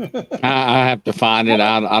 I have to find it.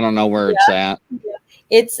 I don't know where it's at.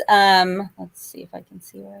 It's let's see if I can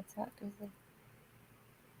see where it's at. I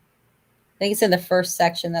think it's in the first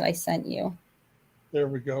section that I sent you. There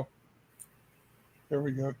we go.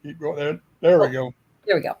 Keep going. There we go.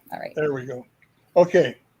 There we go. All right. There we go.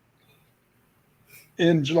 Okay.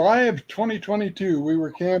 In July of 2022, we were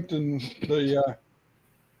camped in the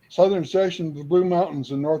southern section of the Blue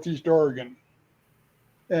Mountains in Northeast Oregon.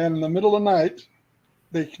 And in the middle of the night,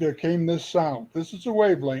 there came this sound. This is a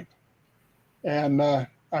wavelength. And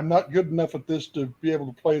I'm not good enough at this to be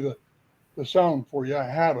able to play the sound for you. I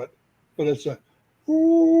have it. But it's a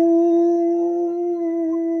ooh.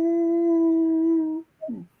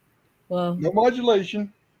 Whoa. No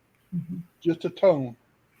modulation, just a tone.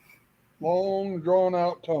 Long,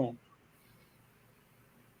 drawn-out tone.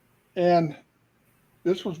 And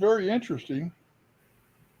this was very interesting.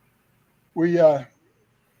 We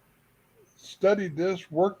studied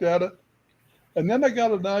this, worked at it, and then I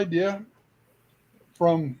got an idea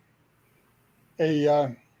from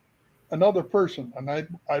another person, and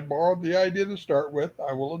I borrowed the idea to start with.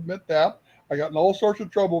 I will admit that. I got in all sorts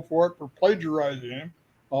of trouble for it, for plagiarizing him.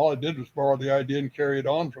 All I did was borrow the idea and carry it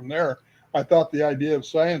on from there. I thought the idea of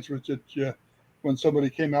science was that when somebody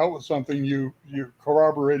came out with something, you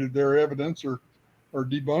corroborated their evidence or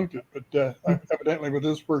debunked it. But evidently, with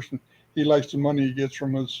this person, he likes the money he gets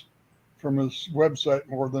from his website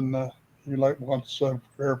more than he wants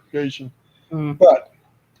verification. But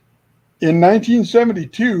in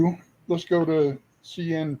 1972, let's go to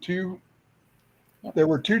CN2. Yep. There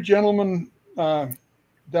were two gentlemen down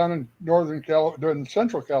in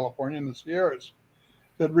Central California in the Sierras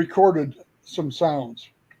that recorded some sounds,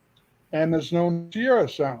 and it's known as Sierra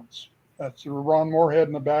sounds. That's Ron Moorhead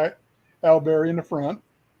in the back, Al Berry in the front,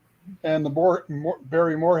 and the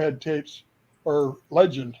Barry Moorhead tapes are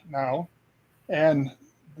legend now. And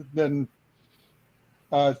then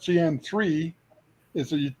CN3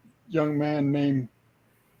 is a young man named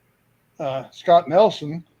Scott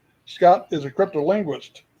Nelson. Scott is a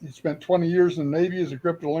cryptolinguist. He spent 20 years in the Navy as a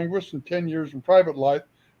cryptolinguist and 10 years in private life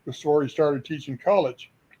before he started teaching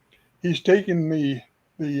college. He's taken the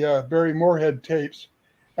Barry Moorhead tapes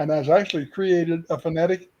and has actually created a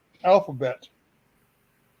phonetic alphabet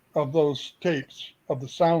of those tapes, of the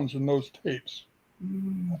sounds in those tapes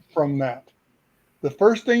from that. The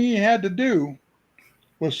first thing he had to do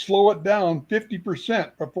was slow it down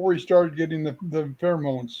 50% before he started getting the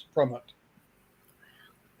pheromones from it,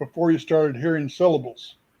 before he started hearing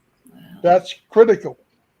syllables. Wow. That's critical.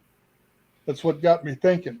 That's what got me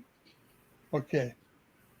thinking. Okay.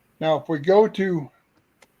 Now, if we go to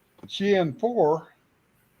CN4,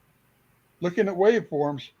 looking at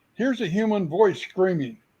waveforms, here's a human voice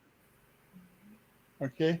screaming.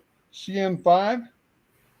 Okay. CN5,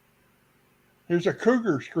 here's a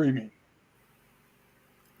cougar screaming.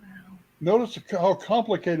 Wow. Notice how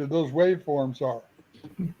complicated those waveforms are.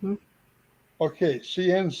 Mm-hmm. Okay,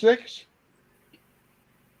 CN6.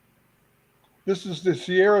 This is the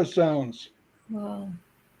Sierra sounds. Wow.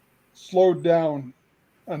 Slowed down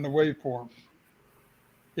on the waveform.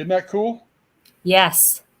 Isn't that cool?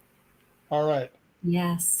 Yes. All right.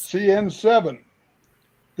 Yes. CN7.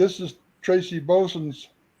 This is Tracy Bosun's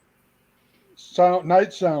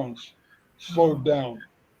night sounds slowed down.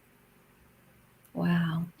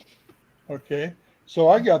 Wow. Okay. So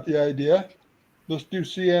I got the idea. Let's do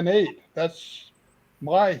CN8. That's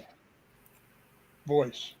my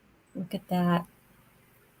voice. Look at that.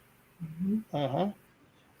 Mm-hmm. Uh-huh.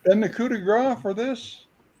 Then the coup de grace for this.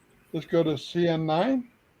 Let's go to CN9.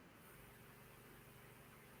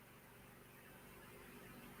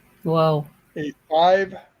 Whoa. A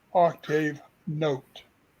 5-octave note.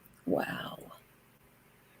 Wow.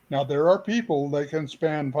 Now, there are people that can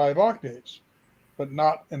span 5 octaves, but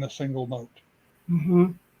not in a single note.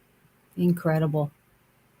 Mm-hmm. Incredible.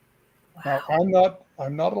 Wow. Now,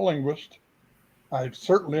 I'm not a linguist. I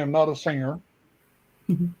certainly am not a singer.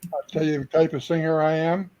 I'll tell you the type of singer I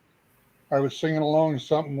am. I was singing along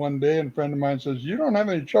something one day, and a friend of mine says, "You don't have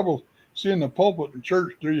any trouble seeing the pulpit in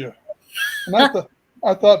church, do you?" And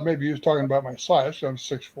I thought maybe he was talking about my size. I'm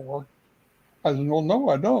 6'4". I said, "Well, no,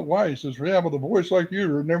 I don't." "Why?" He says, "Yeah, with a voice like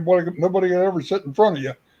you, nobody can ever sit in front of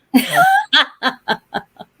you."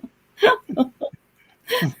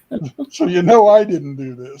 So I didn't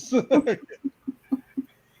do this.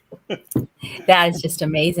 That is just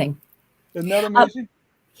amazing. Isn't that amazing?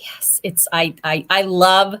 Yes, it's I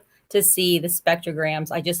love to see the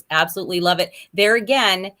spectrograms. I just absolutely love it. There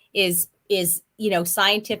again is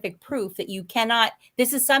scientific proof that you cannot.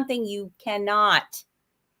 This is something you cannot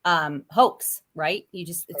hoax, right?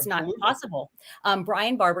 It's Absolutely. Not possible.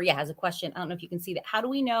 Brian Barber, has a question. I don't know if you can see that. How do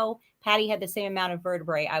we know Patty had the same amount of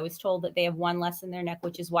vertebrae? I was told that they have one less in their neck,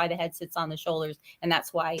 which is why the head sits on the shoulders, and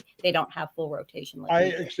that's why they don't have full rotation. I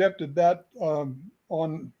accepted that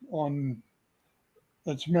on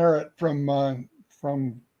its merit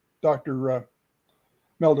from Dr.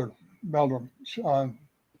 Meldrum.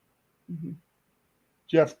 Mm-hmm.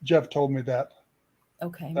 Jeff told me that.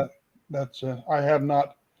 Okay. That's I have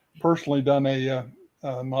not personally done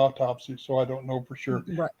an autopsy, so I don't know for sure.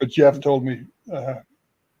 Right. But Jeff told me that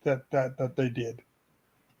they did.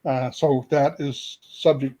 So that is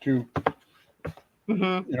subject to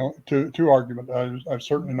to argument. I'm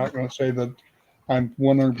certainly not going to say that I'm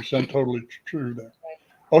 100% totally true there.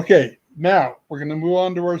 Okay, now we're going to move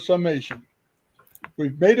on to our summation.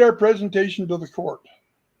 We've made our presentation to the court.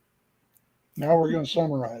 Now we're going to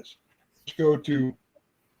summarize. Let's go to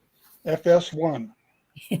FS1.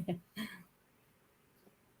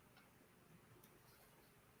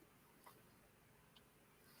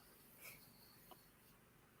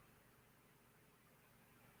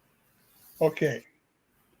 Okay.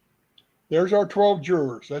 There's our 12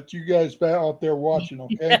 jurors. That's you guys out there watching,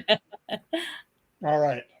 okay? All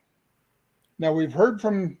right. Now we've heard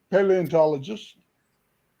from paleontologists.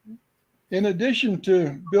 In addition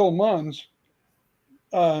to Bill Munns,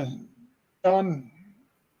 John,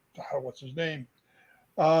 what's his name,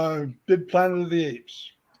 did Planet of the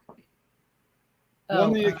Apes.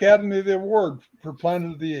 Won the Academy Award for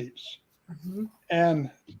Planet of the Apes. Mm-hmm. And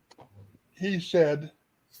he said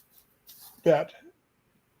that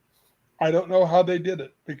I don't know how they did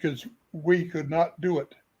it because we could not do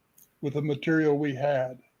it with the material we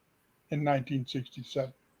had in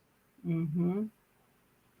 1967. Mm-hmm.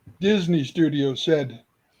 Disney Studios said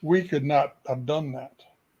we could not have done that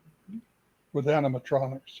with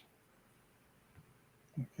animatronics.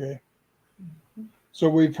 Okay. So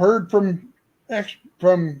we've heard from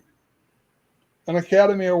an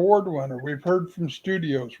Academy Award winner. We've heard from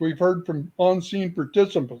studios. We've heard from on-scene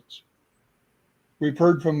participants. We've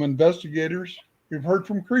heard from investigators. We've heard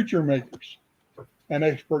from creature makers and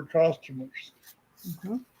expert costumers.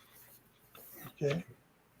 Mm-hmm. Okay.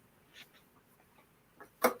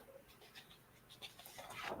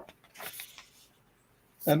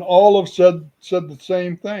 And all have said the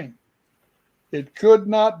same thing. It could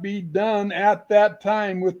not be done at that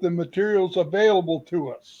time with the materials available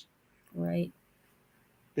to us. Right.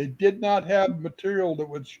 They did not have material that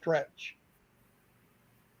would stretch.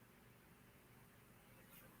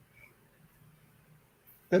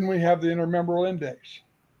 Then we have the intermembral index.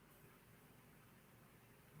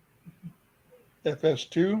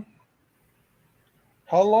 FS2.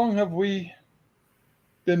 How long have we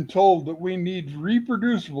been told that we need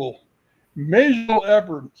reproducible, measurable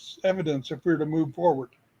evidence if we're to move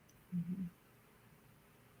forward? Mm-hmm.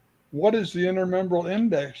 What is the intermembral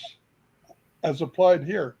index as applied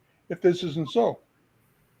here if this isn't so?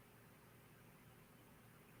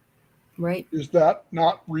 Right. Is that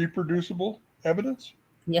not reproducible evidence?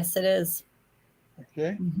 Yes, it is.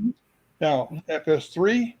 Okay. Mm-hmm. Now,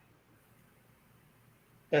 FS3,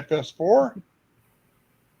 FS4,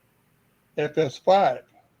 FS5.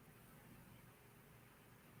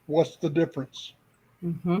 What's the difference?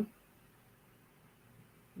 Mm-hmm.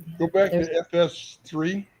 Go back to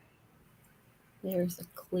FS3. There's a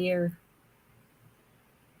clear.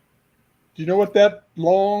 Do you know what that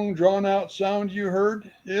long, drawn-out sound you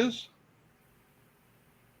heard is?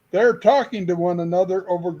 They're talking to one another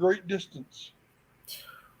over great distance.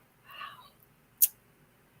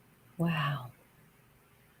 Wow.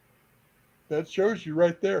 That shows you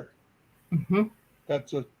right there. Mm-hmm.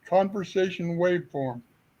 That's a conversation waveform.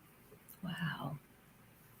 Wow.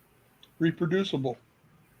 Reproducible.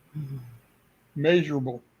 Mm-hmm.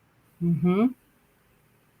 Measurable. Mm-hmm.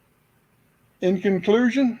 In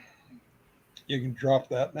conclusion, you can drop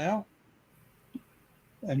that now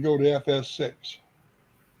and go to FS6.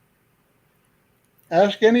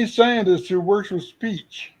 Ask any scientist who works with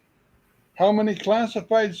speech how many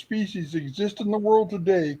classified species exist in the world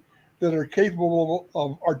today that are capable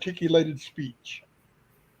of articulated speech.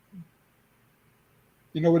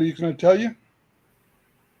 You know what he's going to tell you?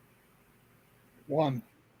 One.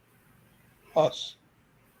 Us.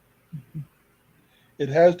 It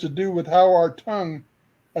has to do with how our tongue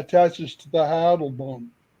attaches to the hiatal bone.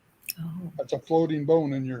 Oh. That's a floating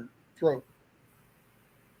bone in your throat.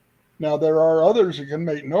 Now, there are others that can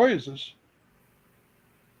make noises.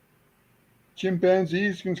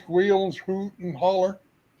 Chimpanzees can squeal and hoot and holler.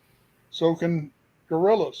 So can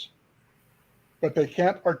gorillas. But they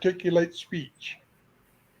can't articulate speech.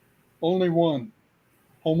 Only one.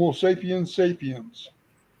 Homo sapiens sapiens.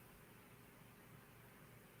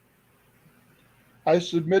 I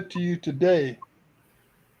submit to you today,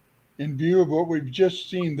 in view of what we've just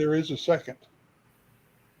seen, there is a second.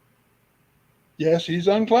 Yes, he's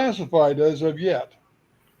unclassified as of yet.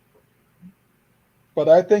 But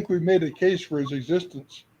I think we've made a case for his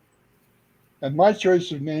existence. And my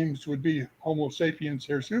choice of names would be Homo sapiens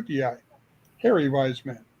hirsutei, hairy wise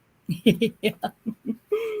man. Yeah.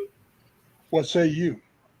 What say you?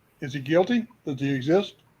 Is he guilty? Does he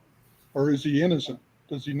exist? Or is he innocent?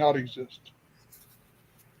 Does he not exist?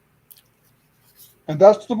 And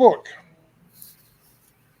that's the book.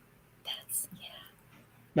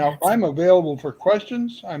 Now, I'm available for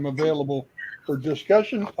questions. I'm available for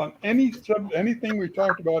discussion on anything we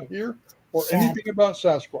talked about here or anything about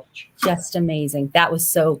Sasquatch. Just amazing. That was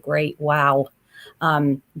so great. Wow.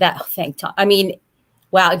 Thank Thom. I mean,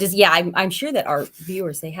 wow. Just, yeah, I'm sure that our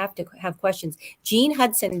viewers, they have to have questions. Gene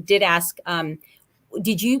Hudson did ask,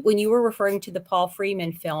 did you, when you were referring to the Paul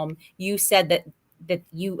Freeman film, you said that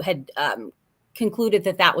you had concluded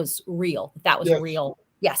that was real. That was real.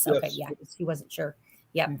 Yes. Okay. Yes. Yeah. He wasn't sure.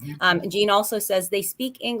 Yeah. Mm-hmm. Gene also says they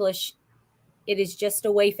speak English. It is just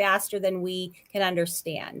a way faster than we can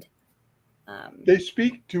understand. They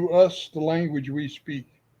speak to us the language we speak.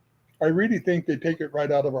 I really think they take it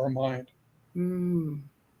right out of our mind. Mm.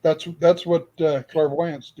 That's what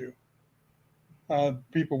clairvoyants do.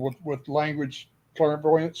 People with language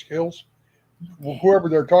clairvoyant skills, whoever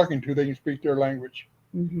they're talking to, they can speak their language.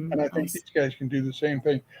 Mm-hmm. And I think these guys can do the same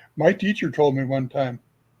thing. My teacher told me one time,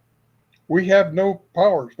 we have no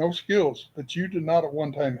powers, no skills that you did not at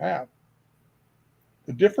one time have.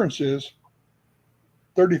 The difference is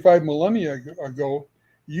 35 millennia ago,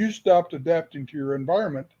 you stopped adapting to your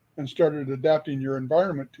environment and started adapting your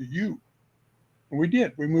environment to you. And we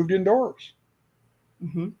did. We moved indoors.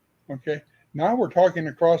 Mm-hmm. Okay. Now we're talking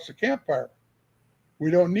across the campfire.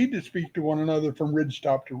 We don't need to speak to one another from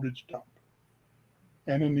ridgetop to ridgetop.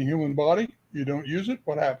 And in the human body, you don't use it,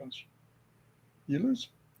 what happens? You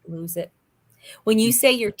lose it. When you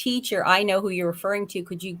say your teacher, I know who you're referring to.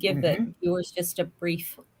 Could you give the Mm-hmm. viewers just a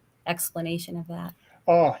brief explanation of that?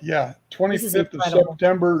 Oh, yeah. 25th of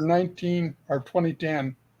September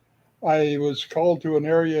 2010, I was called to an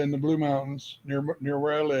area in the Blue Mountains near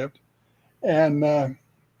where I lived, and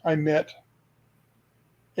I met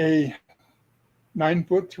a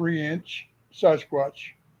 9'3"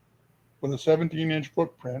 Sasquatch with a 17-inch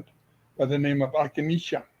footprint by the name of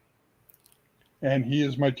Akanisha, and he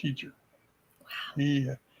is my teacher.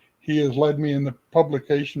 Wow. He has led me in the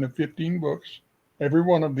publication of 15 books. Every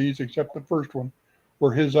one of these, except the first one,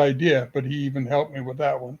 were his idea, but he even helped me with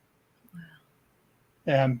that one. Wow.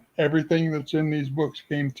 And everything that's in these books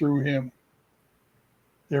came through him.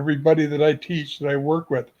 Everybody that I teach, that I work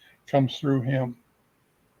with, comes through him.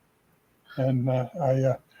 And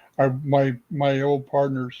my old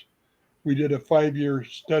partners, we did a 5-year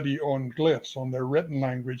study on glyphs, on their written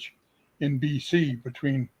language in BC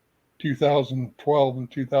between 2012 and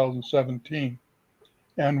 2017.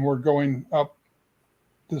 And we're going up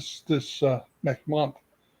this next month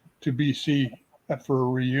to BC for a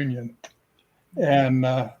reunion. And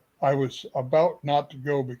I was about not to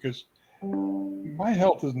go because my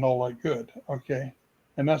health isn't all that good. Okay.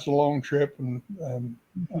 And that's a long trip and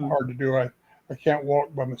hard to do. I can't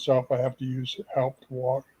walk by myself. I have to use help to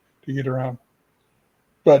walk, to get around.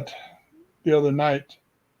 But the other night,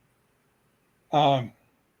 I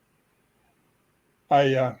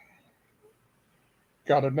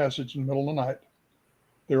got a message in the middle of the night.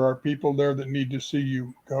 There are people there that need to see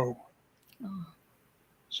you. Go. Oh.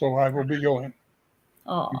 So I will be going.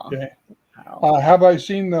 Oh. Okay. Wow. Have I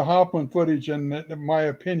seen the Hoffman footage? And in my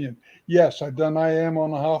opinion, yes, I've done IM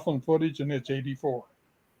on the Hoffman footage, and it's 84.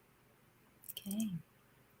 Okay.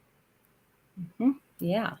 Mm-hmm.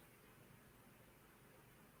 Yeah.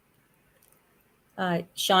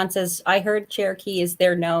 Sean says, I heard Cherokee is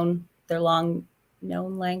their long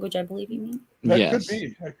known language, I believe you mean.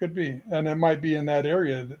 That could be. And it might be in that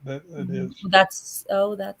area that it is.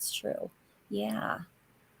 That's true. Yeah.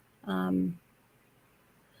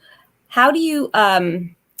 How do you,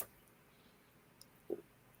 can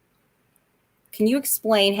you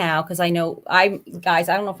explain how, because I know I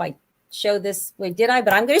don't know if I showed this, but I'm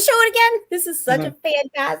going to show it again. This is such a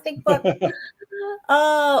fantastic book.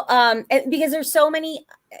 Because there's so many,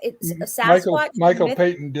 it's a Sasquatch. Michael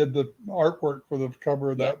Payton did the artwork for the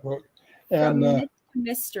cover of that book. And myth to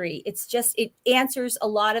mystery. It's just, it answers a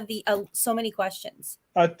lot of the, so many questions.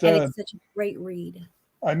 And it's such a great read.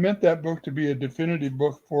 I meant that book to be a definitive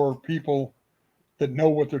book for people that know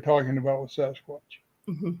what they're talking about with Sasquatch.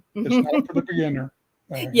 Mm-hmm. It's not for the beginner.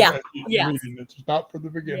 It's not for the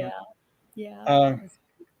beginner. Yeah.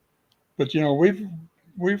 But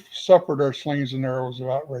we've suffered our slings and arrows of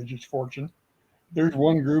outrageous fortune. There's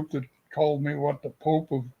one group that called me the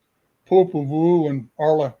Pope of Wu, and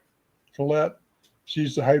Arla Colette.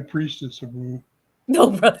 She's the high priestess of Wu.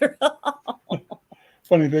 No, brother.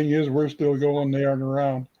 Funny thing is, we're still going. They aren't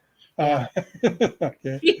around.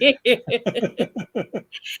 Okay.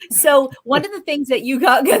 So one of the things that you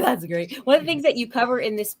got, that's great. One of the things that you cover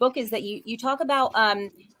in this book is that you talk about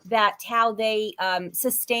that how they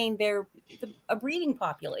sustain a breeding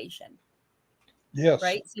population. Yes.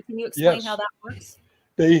 Right. So can you explain how that works?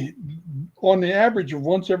 They, on the average of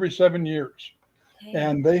once every 7 years,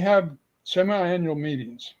 and they have semi-annual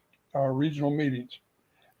meetings, regional meetings,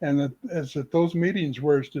 and it's at those meetings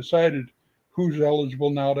where it's decided who's eligible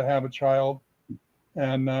now to have a child,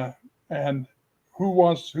 and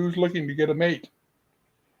who's looking to get a mate.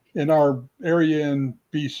 In our area in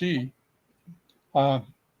BC, the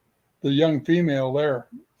young female there,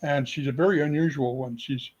 and she's a very unusual one.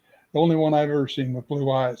 She's the only one I've ever seen with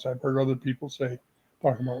blue eyes. I've heard other people talking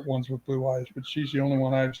about ones with blue eyes, but she's the only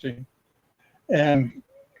one I've seen. And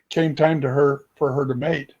came time for her to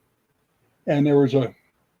mate, and there was a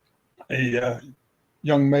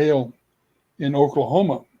young male in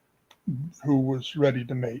Oklahoma who was ready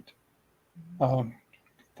to mate.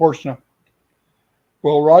 Portia.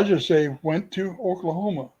 Well, Rajase went to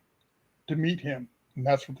Oklahoma to meet him, and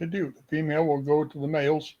that's what they do. The female will go to the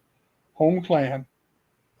male's home clan,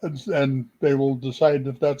 and they will decide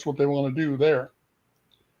if that's what they want to do there.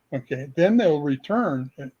 Okay, then they'll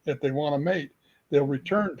return, if they want to mate, they'll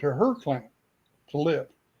return to her clan to live,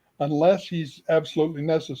 unless he's absolutely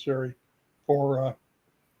necessary for,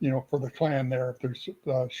 for the clan there. If there's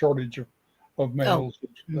a shortage of males,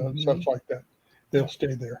 such like that, they'll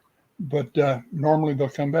stay there. But normally they'll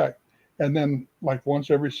come back, and then like once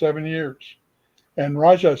every 7 years. And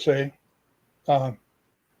Rajase,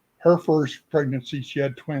 her first pregnancy, she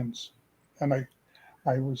had twins, and I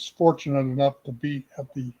was fortunate enough to be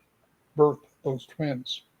at the birth of those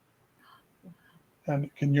twins.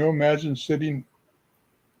 And can you imagine sitting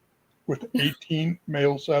with 18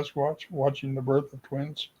 male Sasquatch watching the birth of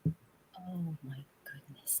twins? Oh my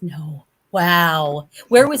goodness, no! Wow,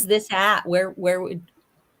 where was this at? Where would?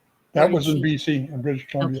 That was in BC, in British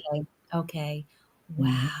Columbia. Okay.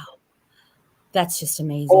 Wow, that's just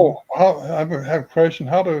amazing. Oh, I have a question.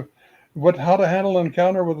 How to handle an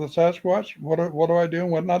encounter with a Sasquatch? What do I do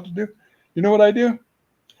and what not to do? You know what I do?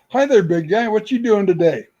 Hi there, big guy. What you doing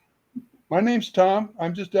today? My name's Thom.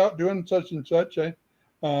 I'm just out doing such and such.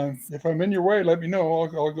 If I'm in your way, let me know.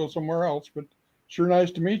 I'll go somewhere else. But sure,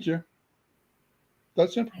 nice to meet you.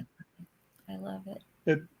 That's it. I love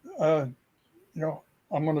it.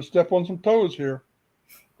 I'm going to step on some toes here,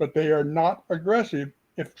 but they are not aggressive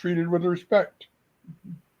if treated with respect.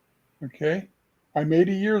 Okay, I'm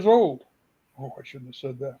 80 years old. Oh, I shouldn't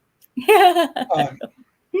have said that.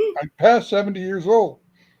 I'm past 70 years old,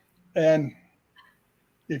 and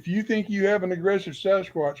if you think you have an aggressive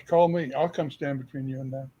Sasquatch, call me. I'll come stand between you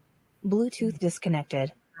and them. Bluetooth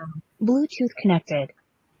disconnected. Bluetooth connected.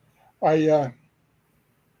 Have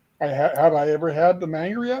I ever had them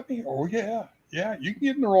angry at me? Oh yeah. You can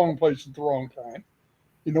get in the wrong place at the wrong time.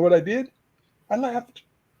 You know what I did? I left.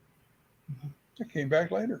 I came back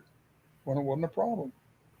later when it wasn't a problem.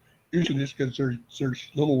 Usually it's because there's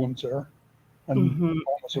little ones there, and I'm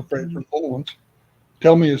almost afraid for little ones.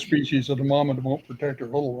 Tell me a species of a mama that won't protect her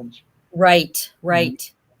little ones. Right.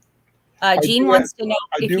 Jean wants to know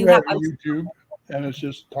if you have a YouTube, and it's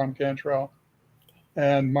just Thom Cantrall,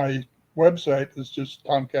 and my website is just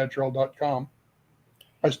thomcantrall.com.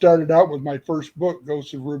 I started out with my first book,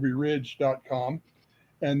 ghostsofrubyridge.com,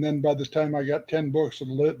 and then by the time I got 10 books,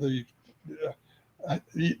 the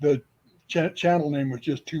channel name was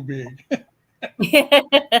just too big.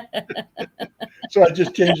 So I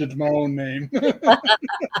just changed it to my own name. That's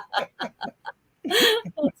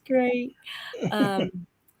great.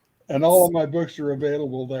 And all of my books are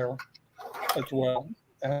available there as well.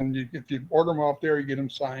 And if you order them off there, you get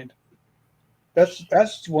them signed. That's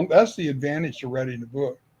the advantage of writing a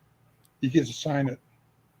book. You get to sign it.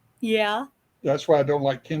 Yeah. That's why I don't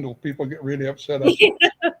like Kindle. People get really upset. I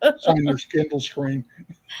sign their Kindle screen.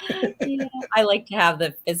 Yeah. I like to have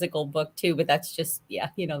the physical book too, but that's just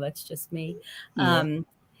that's just me.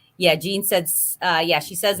 Jean says,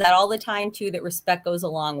 she says that all the time too, that respect goes a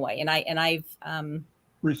long way.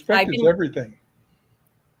 Respect is everything.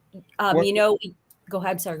 Go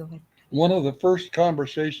ahead. Sorry, go ahead. One of the first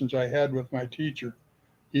conversations I had with my teacher,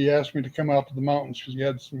 he asked me to come out to the mountains because he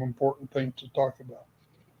had some important things to talk about.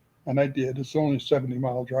 And I did. It's only a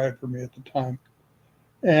 70-mile drive for me at the time.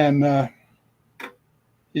 And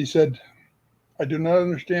he said, I do not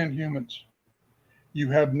understand humans.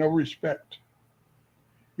 You have no respect.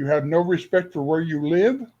 You have no respect for where you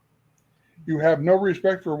live. You have no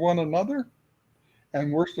respect for one another.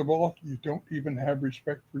 And worst of all, you don't even have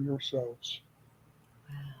respect for yourselves.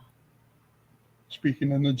 Wow.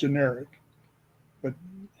 Speaking in the generic, but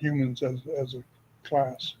humans as a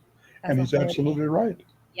class. And he's absolutely right.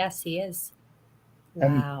 Yes, he is.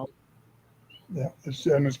 Wow. And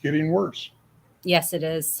it's getting worse. Yes, it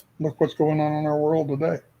is. Look what's going on in our world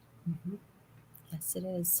today. Mm-hmm. Yes, it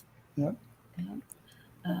is. Yeah.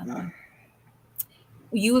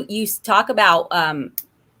 You talk about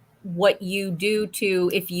what you do to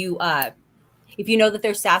if you know that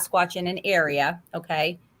there's Sasquatch in an area,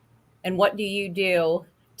 okay, and what do you do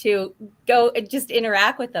to go and just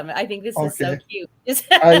interact with them? I think this is so cute.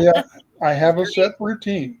 I have a set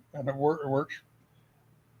routine, and it works.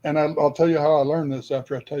 And I'll tell you how I learned this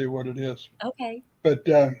after I tell you what it is. Okay. But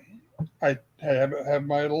I have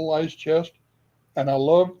my little ice chest, and I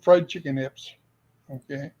love fried chicken hips.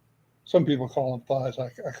 Okay. Some people call them thighs. I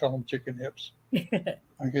call them chicken hips.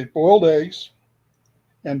 I get boiled eggs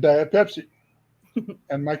and Diet Pepsi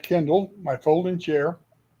and my Kindle, my folding chair.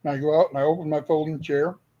 And I go out and I open my folding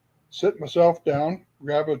chair sit myself down,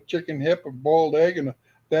 grab a chicken hip, a boiled egg, and a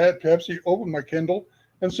Diet Pepsi, open my Kindle,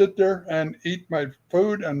 and sit there and eat my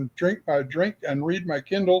food and drink my drink and read my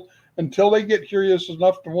Kindle until they get curious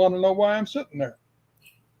enough to want to know why I'm sitting there.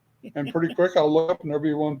 And pretty quick, I'll look up and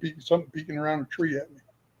there'll be something peeking around a tree at me.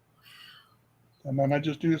 And then I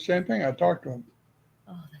just do the same thing. I talk to them.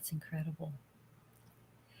 Oh, that's incredible.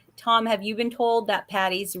 Thom, have you been told that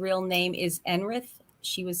Patty's real name is Enrith?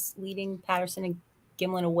 She was leading Patterson and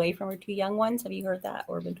Gimlin away from her two young ones. Have you heard that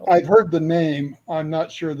or been told? I've heard the name. I'm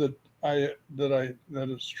not sure that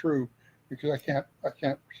is true because I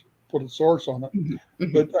can't put a source on it.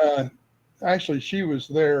 Mm-hmm. But actually, she was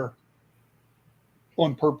there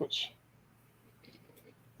on purpose.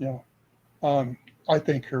 Yeah, I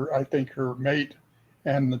think her mate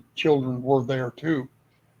and the children were there too,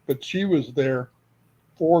 but she was there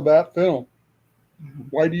for that film. Mm-hmm.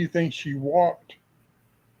 Why do you think she walked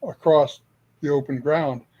across the open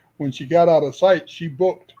ground? When she got out of sight, she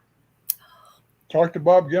booked. Talk to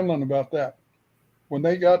Bob Gimlin about that. When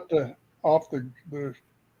they got off the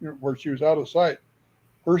where she was out of sight,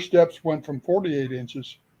 her steps went from 48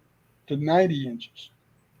 inches to 90 inches.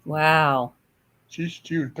 Wow. She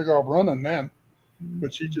took off running then,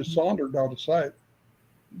 but she just sauntered out of sight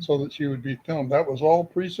so that she would be filmed. That was all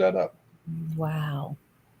pre-set up. Wow.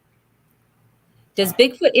 Does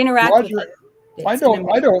Bigfoot interact Roger, with? I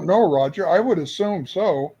don't know, Roger. I would assume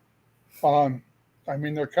so. I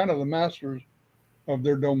mean, they're kind of the masters of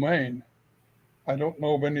their domain. I don't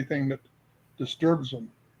know of anything that disturbs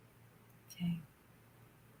them. Okay.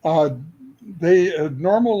 A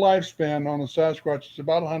normal lifespan on a Sasquatch is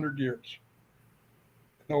about 100 years.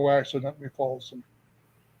 No accident befalls them.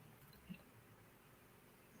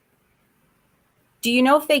 Do you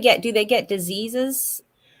know if they get diseases?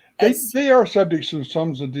 They are subject to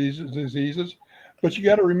some diseases, but you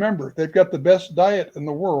got to remember they've got the best diet in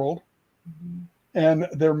the world, and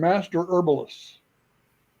they're master herbalists.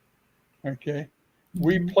 Okay,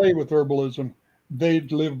 we play with herbalism; they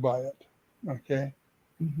live by it. Okay,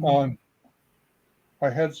 I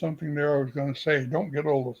had something there I was going to say. Don't get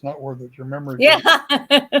old; it's not worth it. Your memory. Yeah.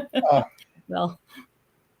 Well.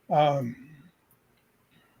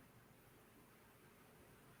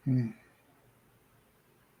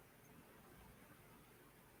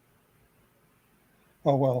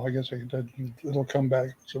 Oh well, I guess it'll come back.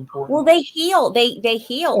 It's important. Well, they heal. They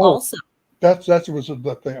heal also. That was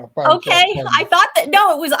the thing. Okay, I thought that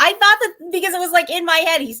because it was like in my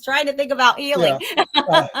head. He's trying to think about healing.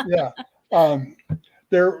 Yeah.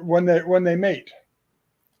 They're when they mate.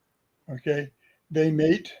 Okay, they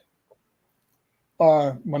mate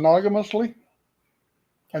monogamously,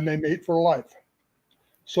 and they mate for life.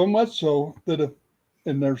 So much so that if,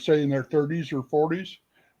 and they're say in their 30s or 40s,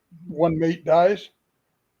 one mate dies,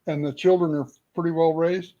 and the children are pretty well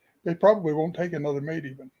raised, they probably won't take another mate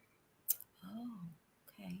even. Oh,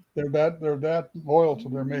 okay. They're that loyal to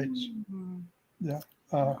their mates. Yeah.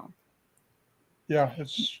 Yeah,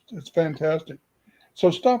 it's fantastic.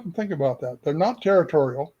 So stop and think about that. They're not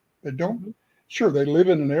territorial. They don't. Sure, they live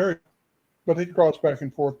in an area, but they cross back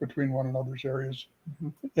and forth between one another's areas.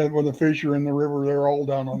 And when the fish are in the river, they're all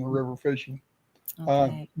down on the river fishing.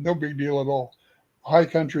 Okay. No big deal at all. High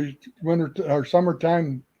country, winter or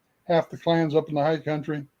summertime, half the clans up in the high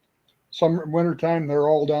country. Wintertime, they're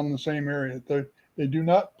all down in the same area. They do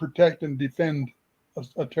not protect and defend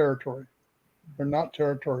a territory. They're not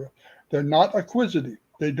territorial. They're not acquisitive.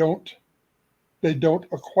 They don't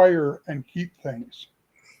acquire and keep things.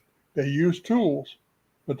 They use tools,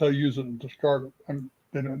 but they'll use it and discard it. And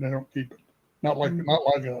they don't keep it. Not like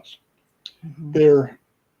us. They're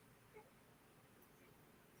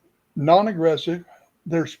non-aggressive.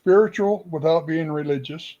 They're spiritual without being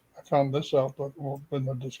religious. I found this out in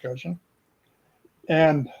the discussion.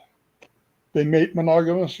 And they mate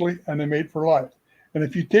monogamously and they mate for life. And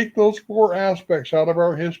if you take those four aspects out of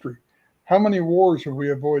our history, how many wars have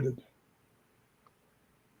we avoided?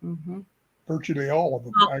 Virtually all of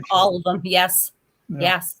them. Actually. All of them. Yes. Yeah.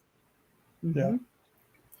 Yes. Yeah.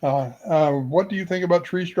 What do you think about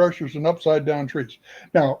tree structures and upside down trees?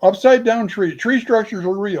 Now, upside down tree structures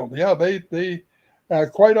are real. Yeah, they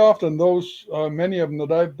quite often those many of them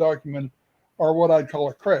that I've documented are what I'd call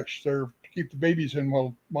a creche. They're to keep the babies in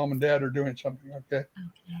while mom and dad are doing something. Okay.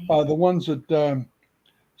 The ones that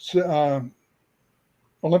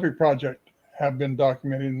Olympic Project have been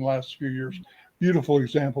documented in the last few years. Beautiful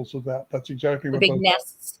examples of that. That's exactly The what big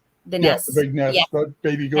nests. The nests. The big nest. Yeah. The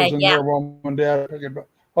baby goes in there while mom and dad are picking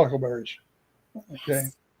huckleberries. Okay.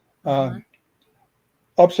 Yes.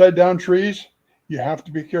 Upside down trees, you have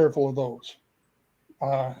to be careful of those.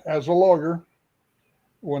 As a logger,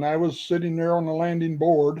 when I was sitting there on the landing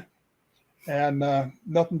board and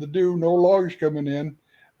nothing to do, no logs coming in.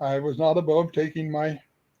 I was not above taking my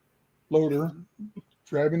loader,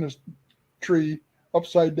 driving a tree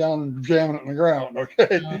upside down and jamming it in the ground.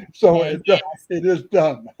 Okay, so Okay, it is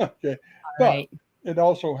done. Okay, all but right. it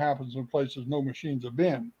also happens in places no machines have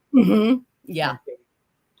been. Yeah. Okay.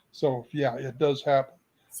 So yeah, it does happen.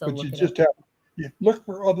 So But you look it just up. have you look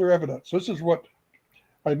for other evidence. This is what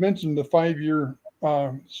I mentioned, the 5-year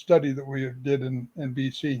study that we did in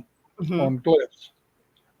BC Mhm. on glyphs.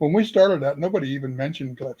 When we started that, nobody even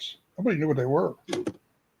mentioned glyphs. Nobody knew what they were.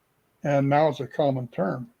 And now it's a common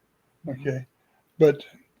term. Okay. But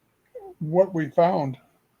what we found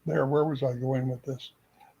there, where was I going with this?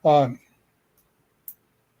 Um,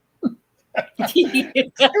 I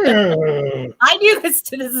do this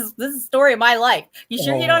to this is the story of my life. You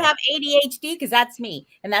sure you don't oh, have ADHD? Because that's me,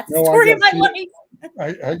 and that's the no, story of my life.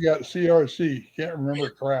 I got CRC. Can't remember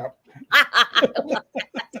crap.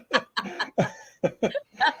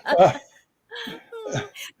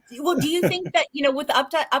 Well, do you think that with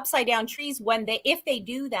the upside down trees, when if they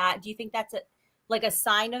do that, do you think that's like a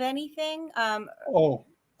sign of anything? Oh,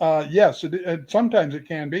 yes. Sometimes it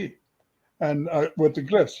can be, and with the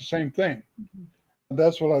glyphs, the same thing.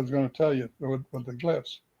 That's what I was going to tell you with the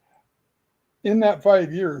glyphs. In that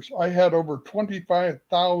 5 years, I had over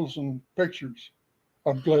 25,000 pictures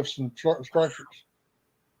of glyphs and structures.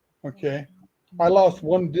 Okay. I lost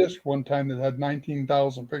one disc one time that had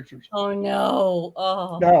 19,000 pictures. Oh no!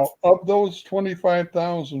 Oh, Now, of those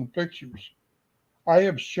 25,000 pictures, I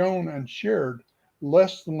have shown and shared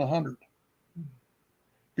less than 100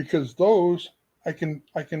 because those I can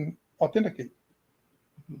authenticate.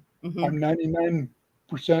 mhm. I'm 99%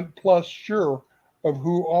 plus sure of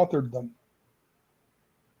who authored them.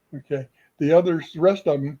 Okay. The others, the rest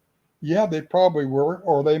of them, yeah, they probably were,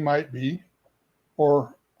 or they might be,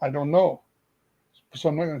 or I don't know. So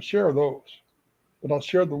I'm not going to share those, but I'll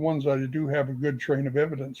share the ones that I do have a good train of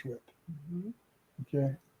evidence with. Mhm.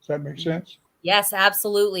 Okay. Does that make sense? Yes,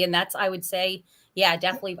 absolutely, and that's I would say, yeah,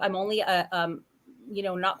 definitely. I'm only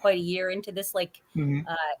not quite a year into this, like, Mm-hmm.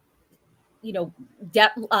 you know,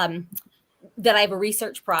 depth. That I have a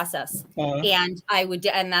research process, Uh, and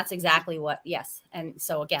and that's exactly what. Yes, and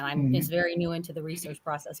so again, I'm mm-hmm. is very new into the research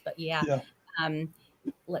process, but yeah. Yeah.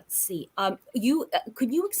 Let's see. You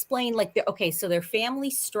could you explain like okay, so their family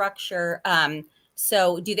structure.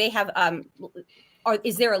 So do they have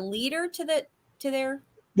is there a leader to their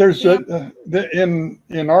There's family?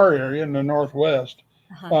 in our area in the Northwest,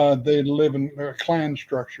 Uh-huh. they live in a clan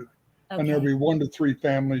structure, and there'll Okay. be 1 to 3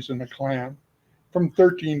 families in a clan, from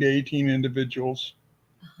 13 to 18 individuals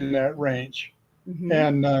in that range, Mm-hmm.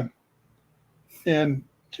 and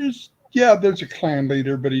just yeah, there's a clan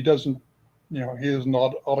leader, but he doesn't, he isn't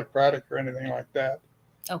autocratic or anything like that.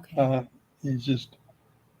 Okay. He's just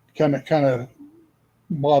kind of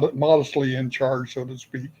modestly in charge, so to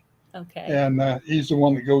speak, Okay. and he's the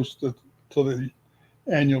one that goes to the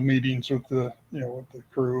annual meetings with with the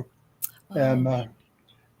crew. And Oh,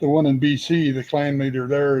 the one in BC, the clan leader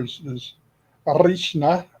there is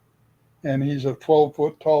Arishna, and he's a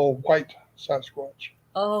 12-foot tall white Sasquatch.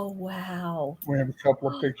 oh wow. We have a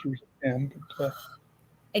couple of pictures of him, but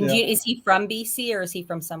And yeah, is he from BC or is he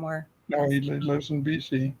from somewhere? no, he lives in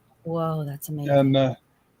BC. Whoa, that's amazing. And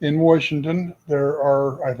in Washington,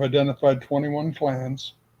 I've identified 21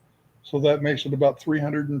 clans. So that makes it about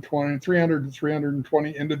 300 to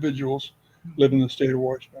 320 individuals live in the state of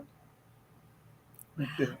Washington.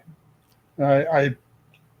 Okay. I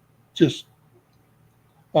just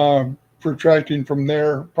protracting from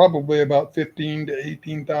there, probably about 15 to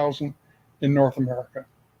 18,000 in North America.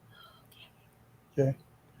 Okay.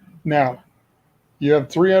 Now, you have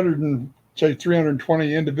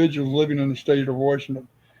 320 individuals living in the state of Washington.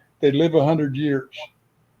 They live 100 years.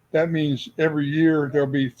 That means every year there'll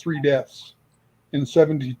be 3 deaths in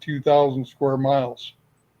 72,000 square miles.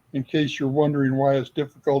 In case you're wondering why it's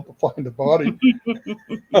difficult to find a body.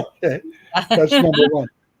 Okay. That's number 1.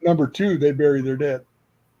 Number 2, they bury their dead.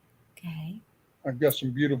 Okay. I've got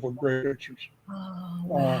some beautiful gray pictures. Oh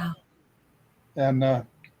wow. And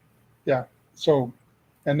yeah, so,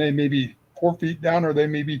 and they may be 4 feet down or they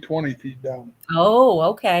may be 20 feet down. Oh,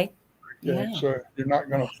 okay. Okay, Yeah. so you're not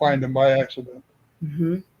going to find them by accident.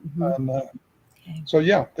 Mm-hmm. Mm-hmm. And Okay. so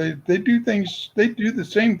yeah, they do things. They do the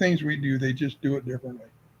same things we do. They just do it differently.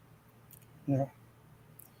 Yeah.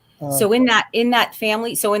 So in that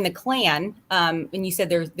family, so in the clan, and you said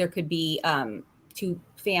there could be 2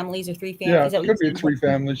 families or 3 families. Yeah, Is that it what could you be said? 3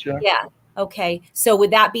 families. Yeah. Yeah. Okay. So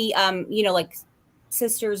would that be like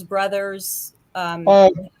sisters, brothers?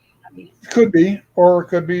 Could be, or it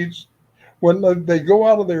could be when they go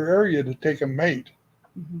out of their area to take a mate.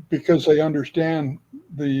 because they understand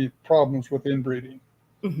the problems with inbreeding.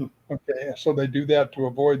 Okay, so they do that to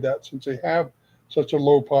avoid that. Since they have such a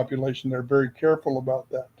low population, they're very careful about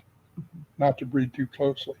that, not to breed too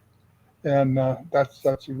closely, and that's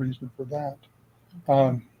the reason for that.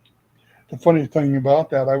 The funny thing about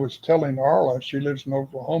that, I was telling Arla, she lives in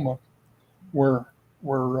Oklahoma, where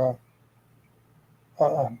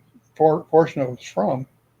Fortuna was from,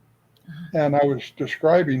 and I was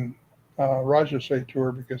describing Rajase to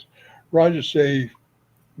her because Rajase,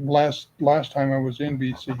 last time I was in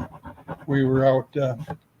BC, we were out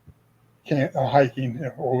hiking.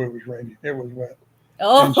 Oh, it was raining. It was wet.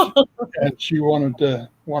 Oh, And she wanted to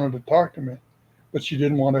talk to me, but she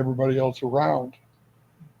didn't want everybody else around.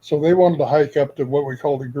 So they wanted to hike up to what we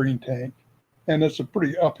call the Green Tank, and it's a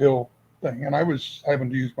pretty uphill thing. And I was having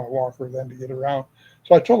to use my walker then to get around.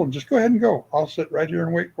 So I told them, just go ahead and go. I'll sit right here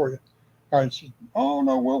and wait for you. I said, oh,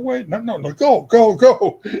 no, we'll wait. No,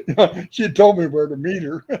 go. She had told me where to meet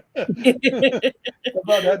her. I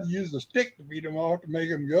about had to use the stick to beat them off to make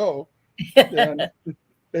them go. And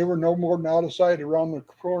they were no more than out of sight around the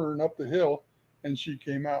corner and up the hill, and she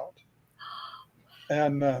came out.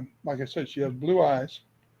 And like I said, she has blue eyes,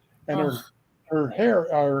 and her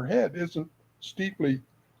head doesn't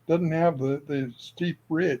have the steep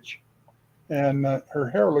ridge, and her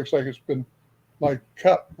hair looks like it's been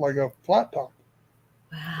cut like a flat top.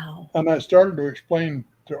 wow. And I started to explain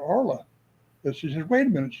to Arla that she said, wait a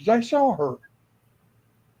minute. She said, I saw her.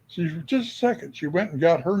 She said, just a second. She went and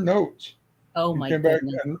got her notes. Oh, and my came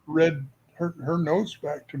goodness. back and read her notes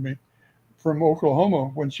back to me from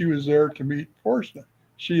Oklahoma when she was there to meet Fortuna.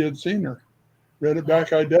 She had seen her, read it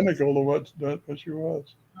back identical to what she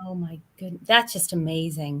was. Oh, my goodness. That's just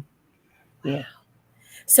amazing. Yeah.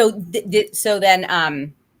 So,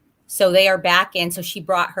 so they are back, and so she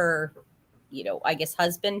brought her, I guess,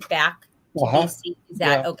 husband back to BC. Is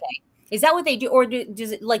that okay? Is that what they do, or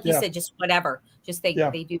does it, like you said, just whatever? Just they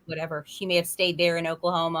do whatever. She may have stayed there in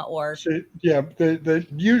Oklahoma, or they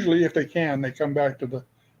usually, if they can, they come back to the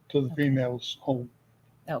female's home.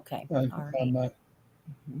 Okay, all right.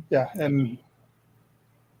 And,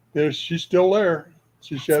 and she's still there.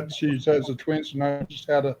 She has the twins, and I just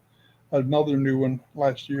had another new one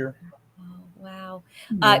last year. Oh,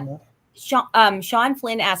 wow. Sean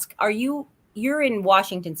Flynn asks, you're in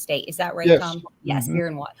Washington State, is that right, yes. Tom? Yes, you're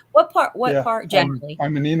in what part generally?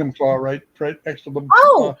 I'm in Enumclaw, right next to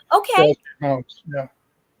the okay. Mountains. Yeah.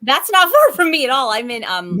 That's not far from me at all. I'm in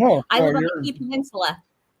I live on the Key Peninsula.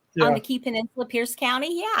 Yeah. On the Key Peninsula, Pierce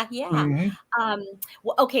County. Yeah.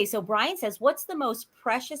 Well, okay, so Brian says, what's the most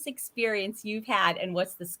precious experience you've had, and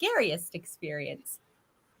what's the scariest experience?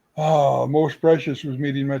 Most precious was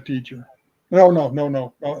meeting my teacher. No.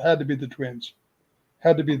 It had to be the twins.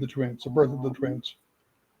 The birth of the twins.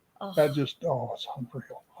 That just, it's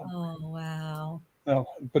unreal. Oh, wow. No,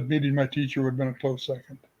 but meeting my teacher would have been a close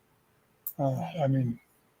second. I mean,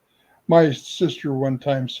 my sister one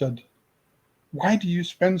time said, why do you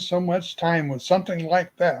spend so much time with something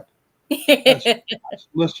like that?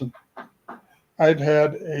 Listen, I've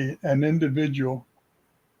had an individual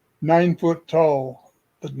 9 foot tall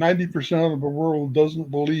that 90% of the world doesn't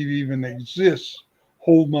believe even exists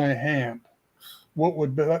hold my hand. What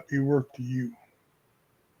would that be worth to you?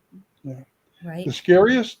 Yeah. Right. The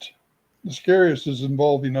scariest is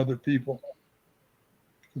involving other people,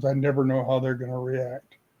 because I never know how they're going to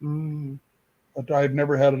react. But I've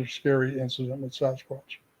never had a scary incident with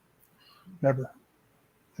Sasquatch. Never.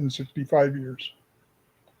 In 65 years.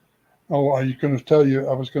 I was going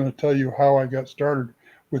to tell you how I got started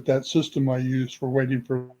with that system I used for waiting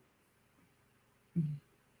for.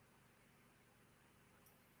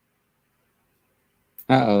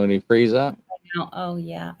 Did he freeze up? Oh,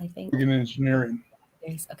 yeah, I think. In engineering.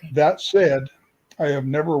 Okay. That said, I have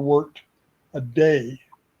never worked a day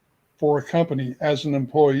for a company as an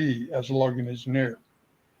employee, as a logging engineer.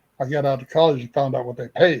 I got out of college and found out what they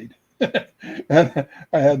paid. And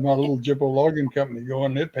I had my little Jippo logging company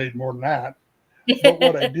going, and it paid more than that. But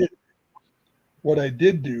what I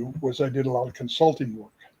did do was I did a lot of consulting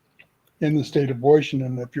work in the state of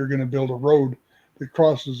Washington. If you're going to build a road that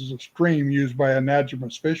crosses a stream used by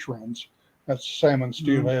anadromous fish runs, that's salmon,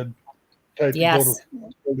 steelhead, type Yes. to go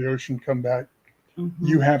to the ocean, come back,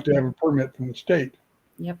 you have to have a permit from the state.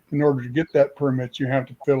 Yep. In order to get that permit, you have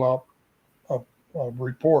to fill out a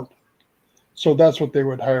report. So that's what they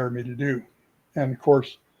would hire me to do. And of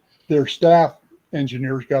course, their staff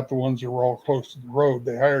engineers got the ones that were all close to the road.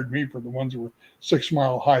 They hired me for the ones that were 6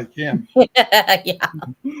 mile hike in. Yeah.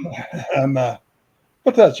 And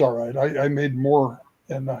but that's all right. I made more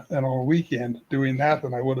in a weekend doing that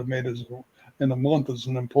than I would have made as in a month as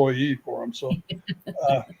an employee for them.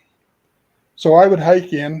 So I would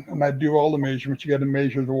hike in and I'd do all the measurements. You got to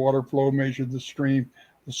measure the water flow, measure the stream,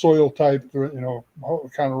 the soil type, what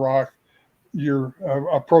kind of rock, your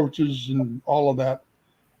approaches and all of that.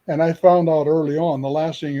 And I found out early on, the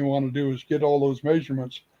last thing you want to do is get all those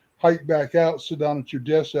measurements, hike back out, sit down at your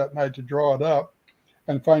desk that night to draw it up,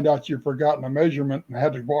 and find out you've forgotten a measurement and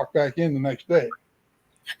had to walk back in the next day.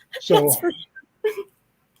 So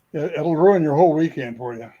it'll ruin your whole weekend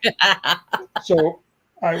for you. So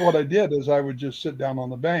what I did is I would just sit down on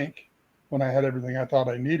the bank when I had everything I thought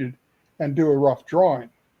I needed and do a rough drawing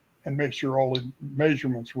and make sure all the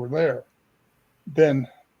measurements were there. Then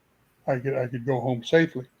I could go home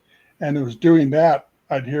safely. And it was doing that,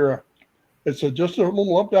 I'd hear just a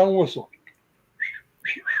little up down whistle.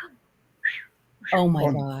 Oh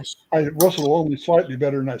my gosh. I whistle only slightly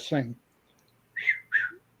better than I sing.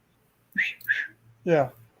 Yeah.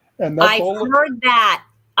 And that's I've heard that.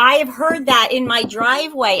 I have heard that in my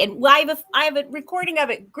driveway, and I have a recording of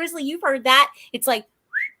it. Grizzly, you've heard that? It's like,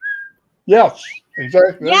 yes,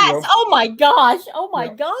 exactly. Yes. Oh my gosh. Oh my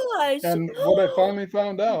gosh. And what I finally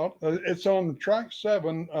found out, it's on track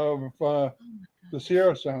 7 of the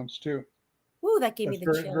Sierra Sounds too. Ooh, that gave me the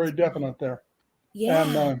chills. Very definite there. Yeah.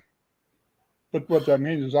 And but what that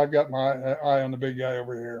means is I've got my eye on the big guy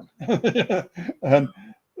over here, and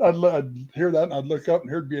I'd hear that and I'd look up and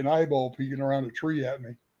there'd be an eyeball peeking around a tree at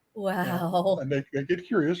me. Wow. And they get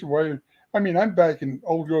curious. Why? I mean, I'm back in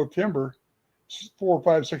old growth timber, 4,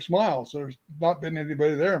 5, 6 miles. There's not been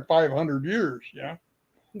anybody there in 500 years. Yeah.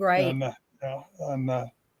 Right. And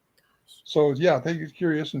so they get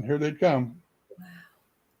curious and here they'd come. Wow.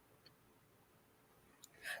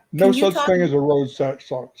 No such thing as a road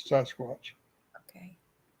Sasquatch. Okay.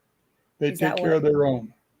 They take care of their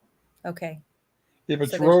own. Okay. If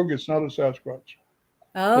it's rogue, it's not a Sasquatch.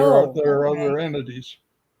 Oh. There are other entities,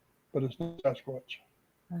 but it's not Sasquatch.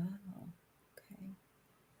 Oh. Okay.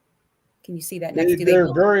 Can you see that next to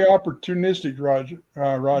They're very opportunistic,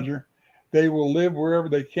 Roger. They will live wherever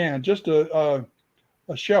they can. Just a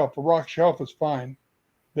rock shelf is fine.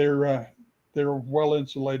 They're well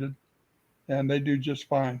insulated, and they do just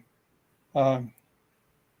fine. And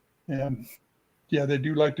yeah, they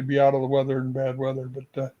do like to be out of the weather and bad weather,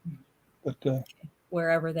 but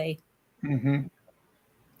wherever they. Mm-hmm.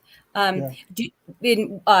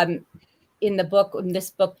 In this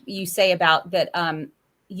book, you say about that.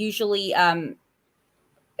 Usually,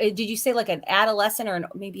 did you say like an adolescent or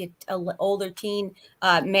maybe an older teen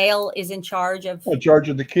male is in charge of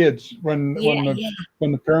the kids when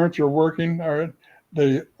the parents are working, or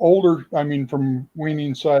the older, I mean, from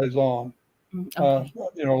weaning size on,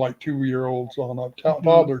 like 2-year-olds on up,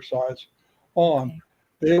 toddler size on,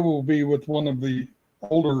 they will be with one of the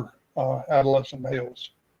older adolescent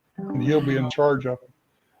males, and he'll be in charge of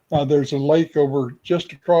them. There's a lake over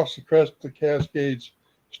just across the crest of the Cascades,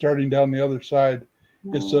 starting down the other side.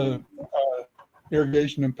 It's a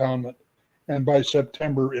irrigation impoundment, and by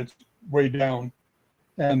September it's way down,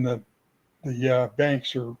 and the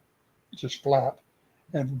banks are just flat,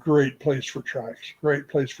 and great place for tracks, great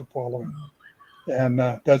place for following, and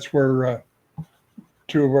that's where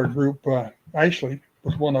 2 of our group, Ashley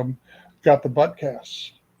was one of them, got the butt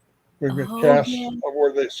casts. We've got casts of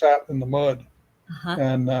where they sat in the mud,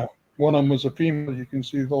 and one of them was a female. You can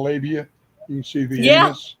see the labia, you can see the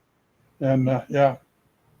anus, and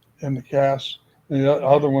and the cast. And the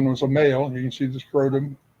other one was a male. You can see the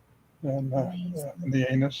scrotum and the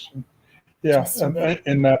anus. And, and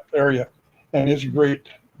in that area, and it's a great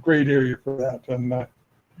area for that. And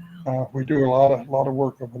we do a lot of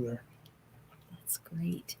work over there. That's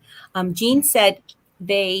great. Jean said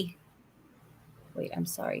they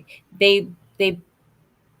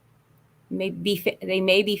may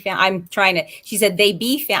be found. I'm trying to. She said they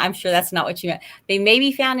be found. I'm sure that's not what she meant. They may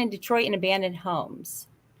be found in Detroit in abandoned homes.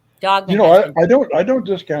 I don't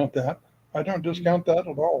discount that. I don't discount that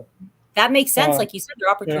at all. That makes sense. Like you said,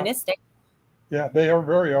 they're opportunistic. Yeah, they are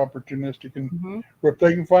very opportunistic, and if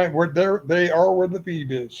they can find they are where the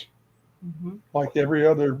feed is. Like every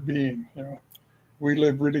other being, we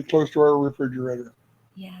live really close to our refrigerator.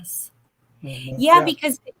 Yes.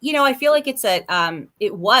 Because I feel like it's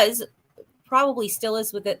it was probably still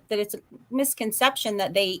is with it that it's a misconception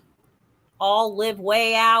that they all live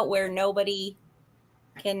way out where nobody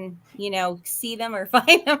can see them or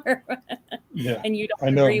find them and you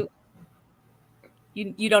don't agree.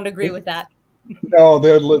 You don't agree with that? No,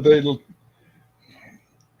 they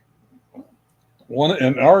one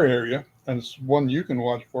in our area, and it's one you can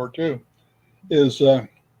watch for too, is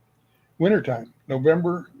wintertime.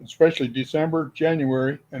 November, especially December,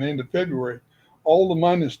 January, and into February, all the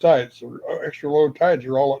minus tides or extra low tides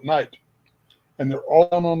are all at night, and they're all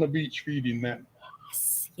down on the beach feeding then.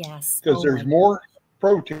 Yes. Because Oh there's my more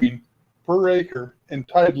protein per acre in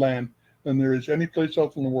tideland than there is any place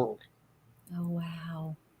else in the world. Oh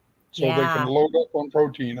wow. So they can load up on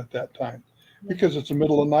protein at that time. Because it's the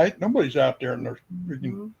middle of the night. Nobody's out there in the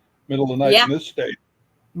freaking middle of the night in this state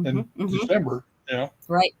in December.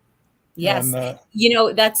 Right. Yes. And,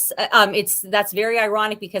 that's very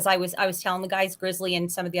ironic because I was telling the guys, Grizzly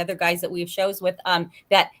and some of the other guys that we have shows with,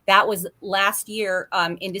 that was last year,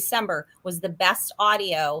 in December was the best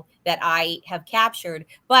audio that I have captured.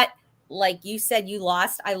 But like you said,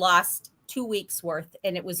 I lost 2 weeks worth.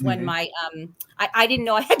 And it was when my, I didn't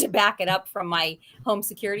know I had to back it up from my home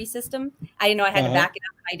security system. I didn't know I had to back it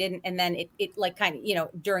up. I didn't. And then it like kind of,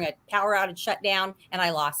 during a power outage shut down and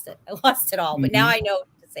I lost it. I lost it all. But now I know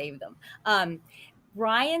to save them.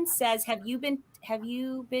 Ryan says, have you been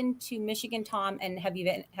to Michigan, Thom? And have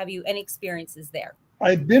you any experiences there?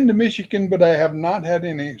 I've been to Michigan, but I have not had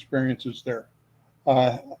any experiences there.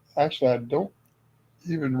 Actually, I don't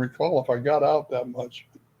even recall if I got out that much.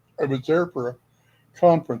 I was there for a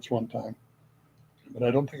conference one time, but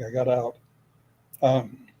I don't think I got out.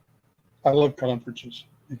 I love conferences.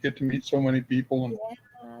 You get to meet so many people, and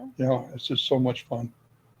it's just so much fun.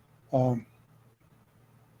 But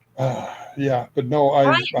no,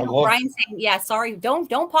 I love. Brian saying, sorry,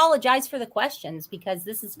 don't apologize for the questions because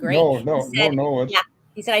this is great. No.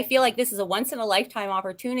 He said, I feel like this is a once in a lifetime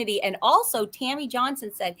opportunity. And also Tammy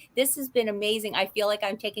Johnson said, this has been amazing. I feel like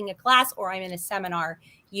I'm taking a class or I'm in a seminar.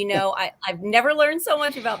 I've never learned so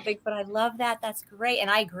much about Bigfoot. I love that. That's great. And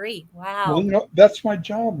I agree. Wow. Well, that's my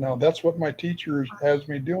job now. That's what my teacher has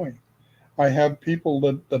me doing. I have people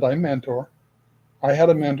that I mentor. I had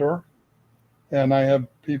a mentor, and I have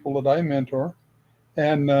people that I mentor.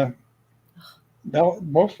 And now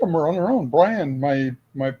most of them are on their own. Brian, my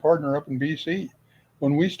partner up in BC,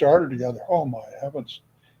 when we started together, oh my heavens,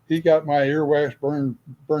 he got my earwax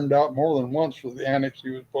burned out more than once for the annex he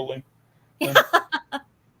was pulling.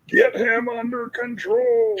 Get him under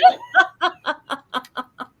control.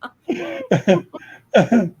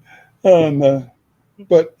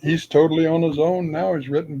 But he's totally on his own now. He's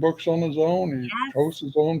written books on his own. He hosts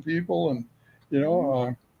his own people, and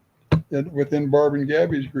within Barb and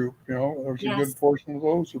Gabby's group, there's a good portion of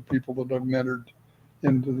those are people that I've mentored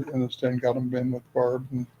into the stand, got them in with Barb,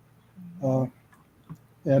 and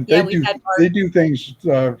they do things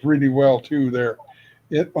really well too. There,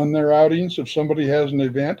 on their outings, if somebody has an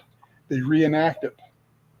event, they reenact it.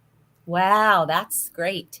 Wow, that's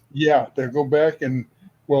great. Yeah, they'll go back and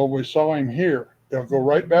we saw him here. They'll go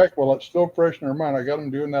right back. Well, it's still fresh in their mind. I got them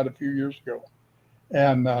doing that a few years ago,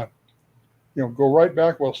 and go right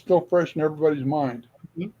back. Well, it's still fresh in everybody's mind.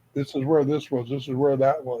 This is where this was. This is where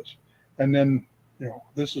that was, and then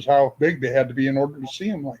this is how big they had to be in order to see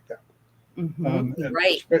him like that.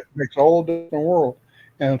 Right. It makes all the difference in the world,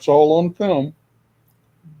 and it's all on film.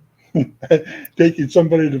 Taking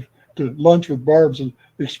somebody to lunch with Barb's and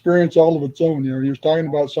experience all of its own. He was talking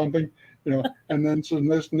about something, and then so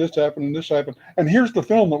this and this happened and this happened, and here's the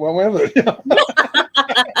film that went with it.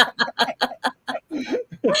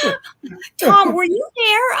 Thom, were you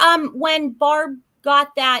there when Barb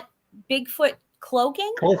got that Bigfoot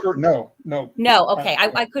cloaking? No. Okay,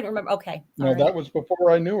 I couldn't remember. Okay, no, that was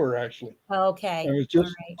before I knew her. Actually, okay, it was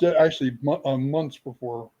just actually months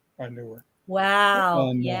before I knew her.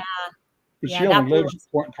 Wow. But she only lives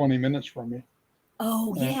 20 minutes from me.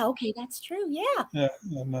 Oh yeah. Okay, that's true. Yeah. And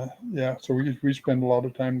so we spend a lot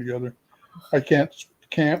of time together. I can't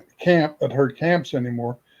camp at her camps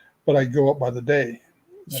anymore, but I go up by the day.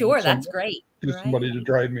 Sure, that's great. Get somebody to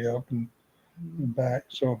drive me up and back,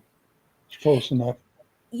 so it's close enough.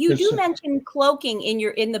 You do mention cloaking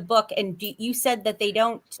in the book, and you said that they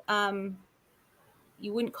don't.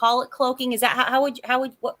 You wouldn't call it cloaking. Is that how would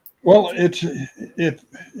what? Well, it's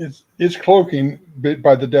cloaking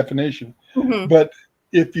by the definition, but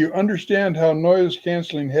if you understand how noise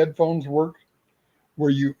canceling headphones work,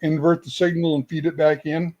 where you invert the signal and feed it back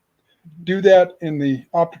in, do that in the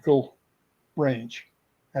optical range,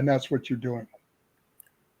 and that's what you're doing.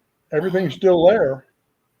 Everything's still there,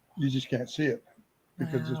 you just can't see it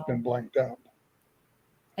because it's been blanked out.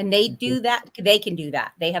 And they do that. They can do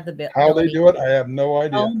that. They have the ability. How they do it, I have no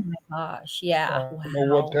idea. Oh my gosh! Yeah. I don't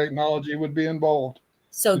know what technology would be involved.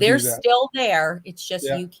 So they're still there. It's just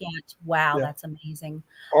you can't. Wow, that's amazing.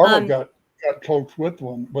 Arla got cloaked with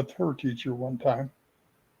her teacher one time.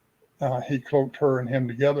 He cloaked her and him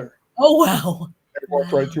together. Oh wow! They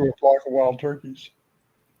walked right through a flock of wild turkeys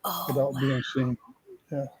without being seen.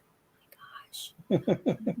 Yeah. Oh my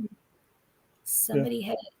gosh. Somebody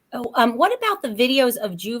had What about the videos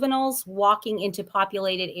of juveniles walking into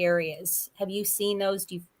populated areas? Have you seen those?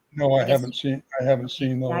 No, I guess haven't seen. I haven't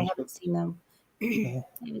seen Yeah, I those. haven't seen them. No.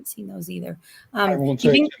 I haven't seen those either. I won't do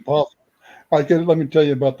you say think- it's impossible. Let me tell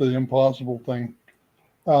you about the impossible thing.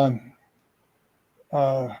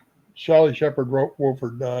 Sally Shepherd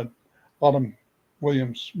Wolford, Autumn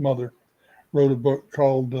Williams' mother, wrote a book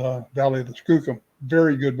called Valley of the Skookum.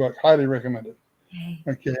 Very good book. Highly recommended.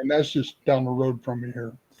 Okay, and that's just down the road from me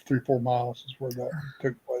here. 3-4 miles is where that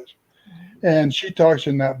took place. And she talks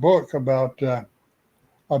in that book about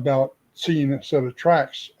seeing a set of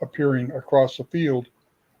tracks appearing across the field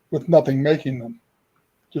with nothing making them,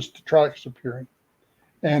 just the tracks appearing.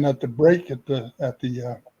 And at the break at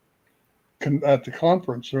the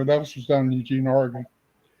conference, or that was down in Eugene, Oregon,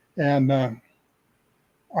 and I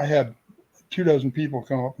had 24 people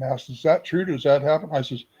come up and ask, "Is that true? Does that happen?" I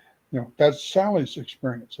says, "That's Sally's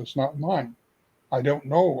experience. It's not mine. I don't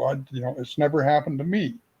know. It's never happened to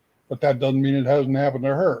me, but that doesn't mean it hasn't happened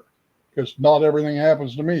to her, because not everything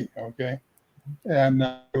happens to me." Okay, and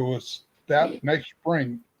it was that next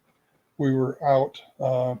spring we were out.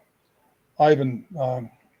 Ivan,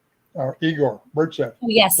 Igor Burtsev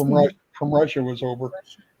yes. from Russia was over,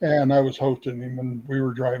 and I was hosting him, and we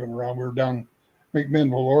were driving around. We were down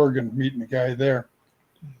McMinnville, Oregon, meeting a guy there.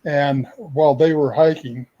 And while they were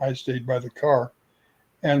hiking, I stayed by the car.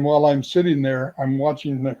 And while I'm sitting there, I'm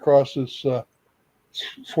watching across this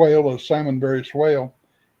swale, a salmonberry swale,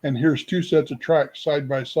 and here's two sets of tracks side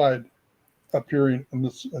by side appearing in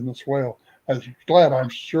the swale. I'm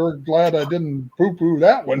sure glad I didn't poo-poo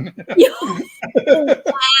that one.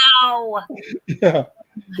 Wow. Yeah.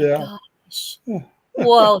 Yeah. Gosh.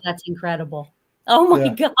 Whoa, that's incredible. Oh my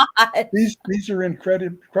God. These are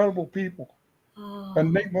incredible people. Oh.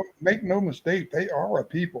 And make no mistake, they are a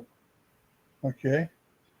people. Okay.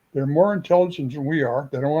 They're more intelligent than we are.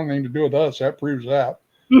 They don't want anything to do with us. That proves that.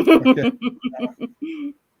 Okay.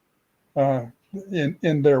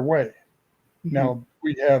 In their way. Now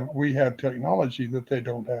we have technology that they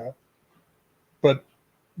don't have, but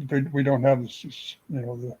we don't have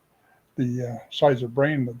the size of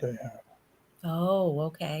brain that they have. Oh,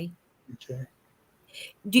 okay. Okay.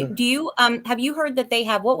 Do you have you heard that they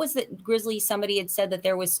have, what was it, Grizzly? Somebody had said that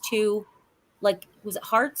there was two, like, was it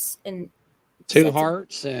hearts and two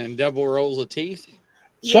hearts and double rows of teeth?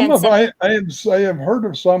 I have heard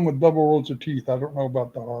of some with double rows of teeth. I don't know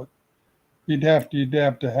about the heart. You'd have to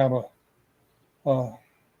have an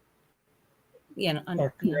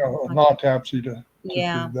autopsy to do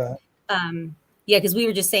that. Yeah, because we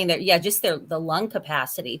were just saying that, just the lung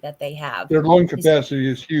capacity that they have. Their lung capacity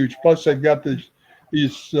is huge. Plus, they've got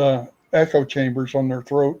these echo chambers on their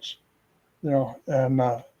throats, and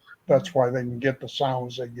that's why they can get the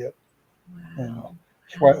sounds they get. Wow.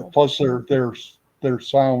 Plus, their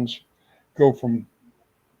sounds go from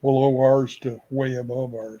below ours to way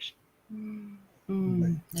above ours.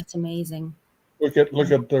 That's amazing. Look at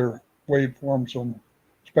their waveforms on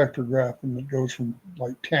spectrograph, and it goes from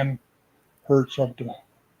like 10 hertz up to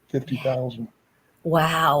 50,000.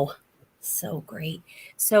 Wow. So great.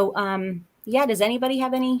 So, does anybody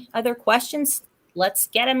have any other questions? Let's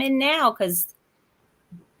get them in now, because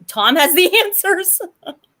Thom has the answers.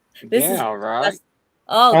 Right.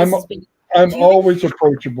 I'm always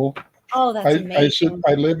approachable. Oh, that's amazing.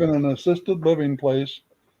 I live in an assisted living place,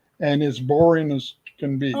 and as boring as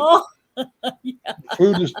can be. Oh, yeah.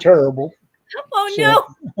 Food is terrible. Oh, no.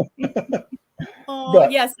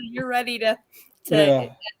 So you're ready to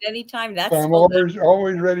at any time. I'm always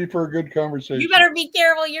ready for a good conversation. You better be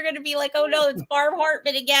careful. You're going to be like, oh no, it's Barb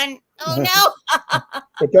Hartman again. Oh no.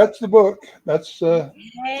 But that's the book. That's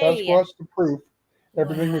Sasquatch the proof.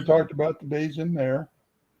 Everything we talked about today's in there,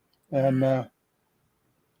 and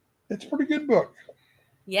it's a pretty good book.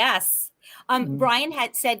 Yes. Brian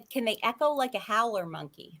had said, can they echo like a howler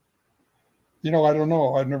monkey? I don't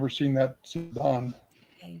know. I've never seen that done.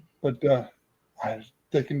 Okay. But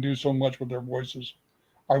they can do so much with their voices.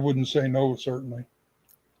 I wouldn't say no, certainly.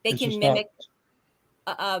 They can mimic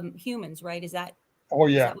humans, right? Is that? Oh,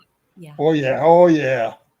 yeah. Yeah. Oh, yeah. Oh,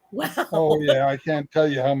 yeah. Wow. Oh, yeah. I can't tell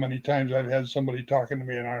you how many times I've had somebody talking to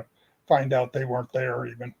me and I find out they weren't there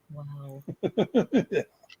even. Wow. Yeah.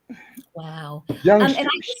 Wow. Youngsters. And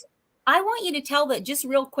I want you to tell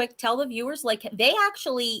the viewers, like, they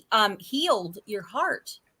actually healed your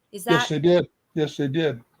heart. Is that? Yes, they did. Yes, they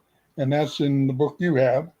did. And that's in the book you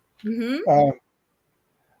have. Mm-hmm.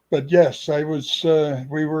 But yes,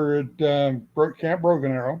 we were at Camp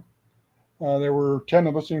Broken Arrow. There were 10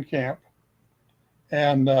 of us in camp.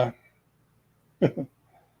 And the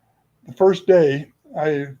first day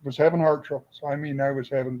I was having heart troubles. I mean, I was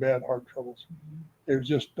having bad heart troubles. It was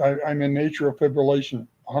just I'm in atrial fibrillation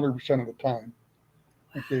 100% of the time.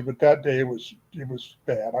 Okay, but that day it was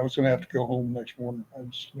bad. I was going to have to go home next morning. I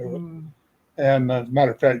just knew it. And as a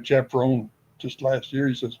matter of fact, Jeff Rohn just last year,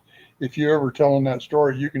 he says, if you ever tell him that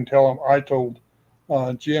story, you can tell him I told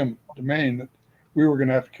Jim DeMaine that we were going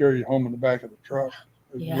to have to carry you home in the back of the truck.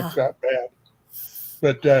 It looked that bad.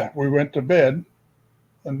 But we went to bed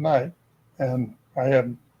at night, and I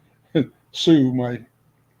had Sue, my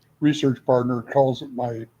research partner, calls it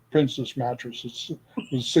my princess mattress. It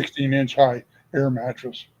was a 16-inch high air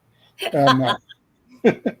mattress. And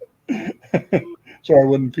so I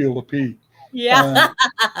wouldn't feel the pee. Yeah.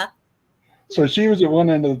 So she was at one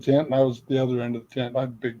end of the tent, and I was at the other end of the tent. I had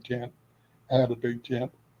a big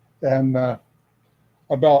tent. And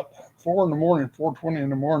about 4 in the morning, 4:20 in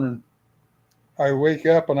the morning, I wake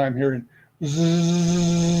up and I'm hearing zzz,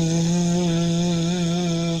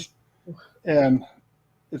 and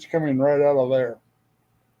it's coming right out of there.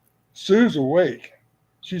 Sue's awake.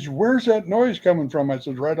 She said, where's that noise coming from? I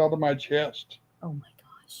said, right out of my chest. Oh my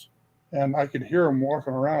gosh. And I could hear them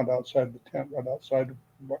walking around outside the tent, right outside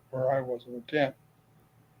where I was in the tent.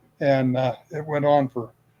 And it went on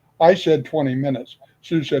for, I said 20 minutes.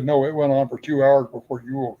 Sue said, no, it went on for 2 hours before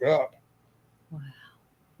you woke up. Wow.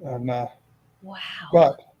 And wow.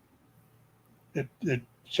 But it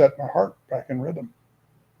set my heart back in rhythm,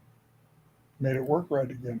 made it work right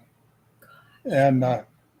again. And the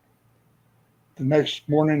next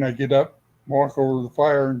morning I get up, walk over to the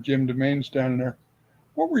fire, and Jim DeMaine's standing there.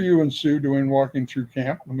 What were you and Sue doing walking through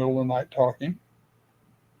camp in the middle of the night talking?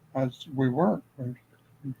 I said, we weren't.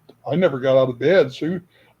 I never got out of bed. Sue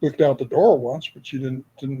looked out the door once, but she didn't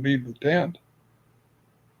leave the tent.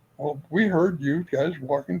 Well, we heard you guys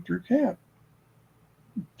walking through camp.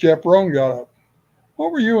 Jeff Rohn got up.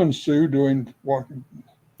 What were you and Sue doing walking?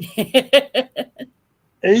 6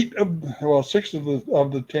 of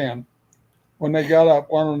the 10, when they got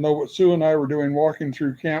up, wanted to know what Sue and I were doing walking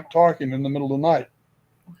through camp talking in the middle of the night.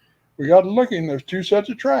 We got looking, there's 2 sets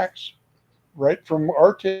of tracks, right from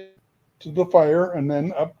our tent to the fire and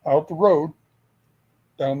then up out the road,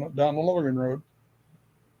 down the Logan Road.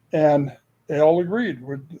 And they all agreed.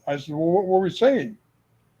 I said, well, what were we saying?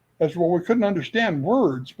 I said, well, we couldn't understand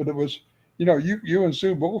words, but it was, you and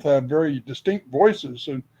Sue both have very distinct voices,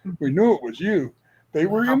 and we knew it was you. They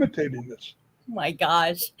were imitating this. Oh my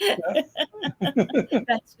gosh. Yeah.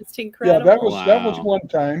 That's just incredible. Yeah, that was one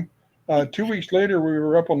time. 2 weeks later, we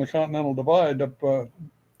were up on the Continental Divide up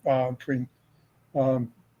between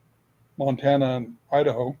Montana and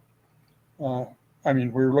Idaho. We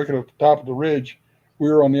were looking at the top of the ridge. We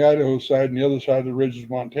were on the Idaho side, and the other side of the ridge is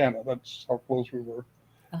Montana. That's how close we were.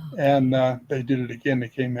 Oh. And they did it again. They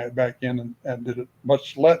came back in and did it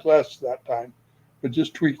much less that time, but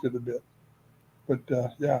just tweaked it a bit. But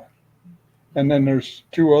yeah. And then there's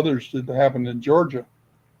 2 others that happened in Georgia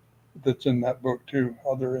that's in that book too,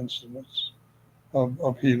 other incidents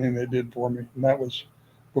of healing they did for me. And that was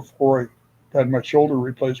before I had my shoulder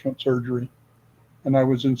replacement surgery. And I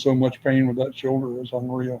was in so much pain with that shoulder, it was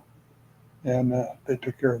unreal. And they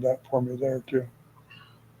took care of that for me there too.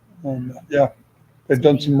 And yeah, they've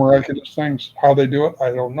done some miraculous things. How they do it,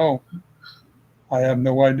 I don't know. I have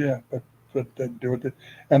no idea, but they do it.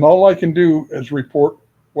 And all I can do is report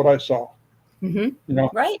what I saw. Mm-hmm.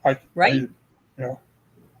 Right.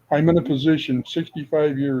 I'm in a position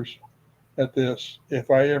 65 years at this.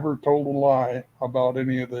 If I ever told a lie about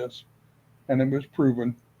any of this and it was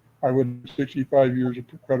proven, I would have 65 years of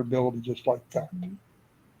credibility just like that.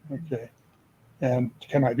 Okay. And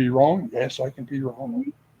can I be wrong? Yes, I can be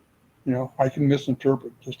wrong. I can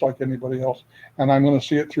misinterpret just like anybody else. And I'm going to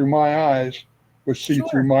see it through my eyes, which see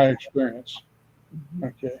through my experience.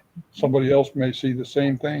 Okay. Somebody else may see the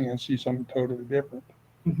same thing and see something totally different.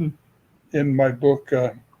 Mm-hmm. In my book,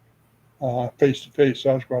 Face-to-Face,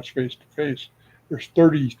 Sasquatch Face-to-Face, there's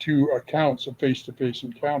 32 accounts of face-to-face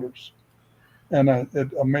encounters. And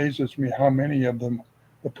it amazes me how many of them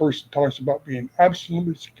the person talks about being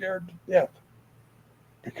absolutely scared to death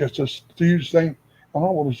because this huge thing,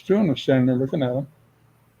 all it's doing is standing there looking at them.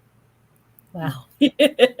 Wow.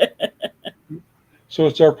 So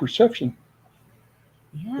it's our perception.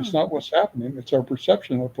 Yeah. It's not what's happening. It's our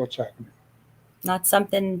perception of what's happening. Not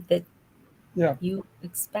something that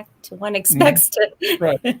one expects to.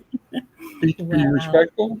 Right. Be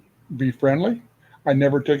respectful. Be friendly. I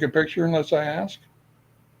never take a picture unless I ask.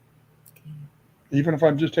 Okay. Even if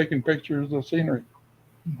I'm just taking pictures of the scenery,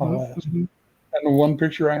 I'll ask. Mm-hmm. And the one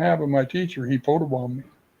picture I have of my teacher, he photobombed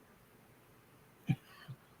me.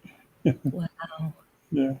 Wow.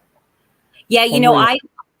 Yeah. Yeah,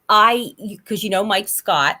 I because Mike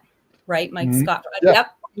Scott, right? Mike Scott. Yeah.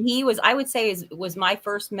 Yep. He was, I would say, was my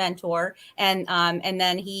first mentor, and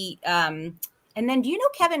then and then do you know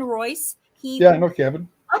Kevin Royce? Yeah, I know Kevin.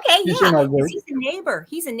 Okay, He's in our group. he's a neighbor.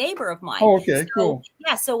 He's a neighbor of mine. Oh, okay, cool.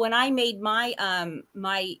 Yeah, so when I made my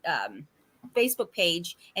Facebook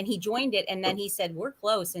page and he joined it, and then he said, "We're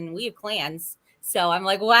close and we have clans." So I'm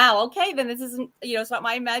like, wow, okay, then this isn't, it's not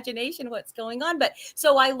my imagination what's going on. But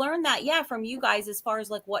so I learned that, from you guys as far as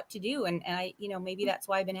like what to do. And I, maybe that's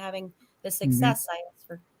why I've been having the success. I asked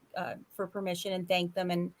for permission and thank them,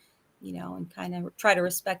 and, and kind of try to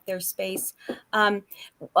respect their space. One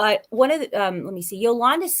of the, let me see,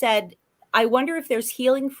 Yolanda said, I wonder if there's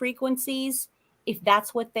healing frequencies, if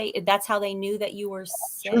that's how they knew that you were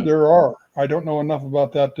sick. Sure, there are. I don't know enough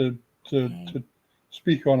about that to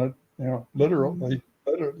speak on it, literally,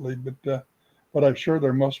 but I'm sure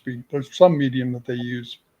there must be. There's some medium that they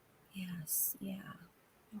use. Yes. Yeah.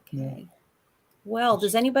 Okay. Yeah. Well,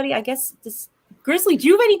 does anybody? I guess Grizzly, do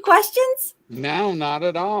you have any questions? No, not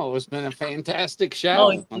at all. It's been a fantastic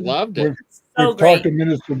show. I loved it. We've talked a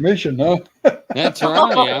minute's submission, huh? That's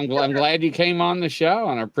right. I'm glad you came on the show,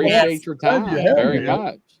 and I appreciate your time very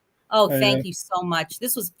much. Oh, thank you so much.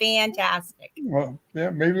 This was fantastic. Well, yeah,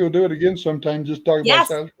 maybe we'll do it again sometime. Just talk about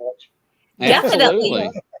Sasquatch. Definitely.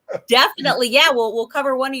 Definitely. Yeah. We'll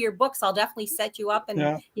cover one of your books. I'll definitely set you up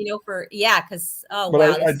and, because,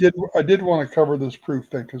 I did want to cover this proof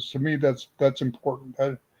thing, because to me, that's important.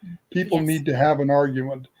 People need to have an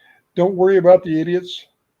argument. Don't worry about the idiots.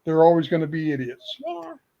 They're always going to be idiots.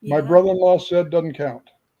 Yeah. My brother-in-law said doesn't count.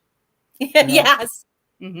 Yes.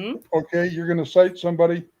 Mm-hmm. Okay. You're going to cite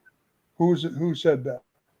somebody who said that.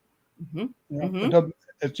 Mm-hmm.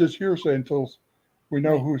 It's just hearsay until we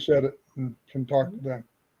know who said it and can talk to them.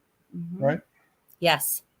 Mm-hmm. Right?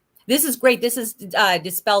 Yes. This is great. This has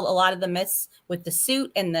dispelled a lot of the myths with the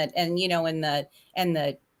suit and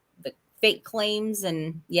the fake claims,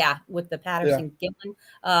 and with the Patterson Gimlin.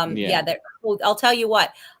 I'll tell you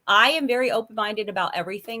what, I am very open-minded about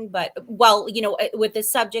everything, but with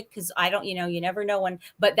this subject, because I don't, you never know when,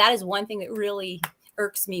 but that is one thing that really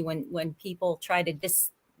irks me when people try to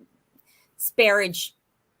disparage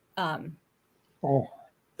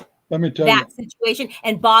let me tell that situation.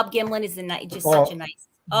 And Bob Gimlin is such a nice.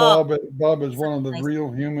 Bob is one of the real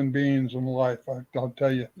human beings in life. I'll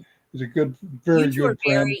tell you, he's a very good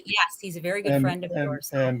friend. Yes, he's a very good friend of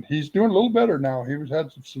yours. And he's doing a little better now. He had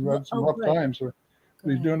some rough times, so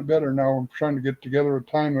he's doing better now. I'm trying to get together a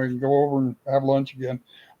time where we can go over and have lunch again.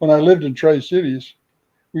 When I lived in Tri-Cities,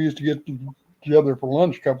 we used to get together for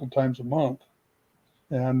lunch a couple of times a month,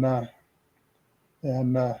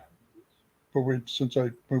 but since I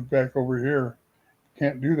moved back over here,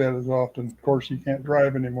 can't do that as often. Of course, he can't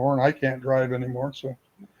drive anymore, and I can't drive anymore, so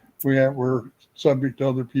we're subject to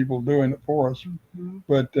other people doing it for us. Mm-hmm.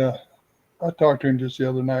 But I talked to him just the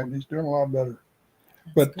other night, and he's doing a lot better.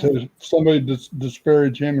 But somebody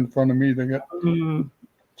disparage him in front of me, they got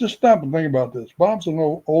just stop and think about this. Bob's an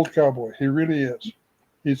old cowboy. He really is.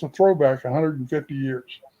 He's a throwback 150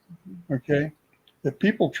 years. Okay, if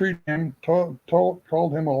people treat him,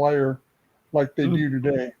 called him a liar like they do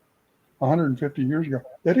today, 150 years ago,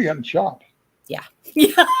 they'd have gotten shot. Yeah.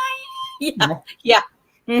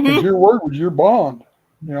 Because your word was your bond,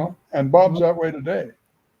 and Bob's that way today.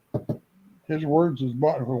 His words is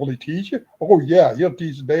bond. Will he tease you? Oh, yeah, he'll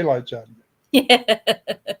tease the daylights out of you. Yeah.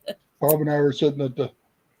 Bob and I were sitting at the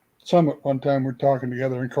summit one time, we're talking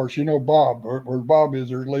together, and of course, Bob, where Bob is,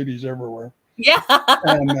 there's ladies everywhere. Yeah.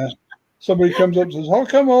 And somebody comes up and says, how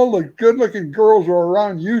come all the good-looking girls are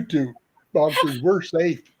around you two? Bob says, we're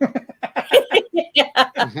safe.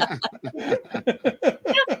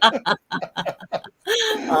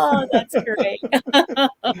 Oh, that's great.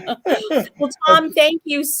 Well, Thom, thank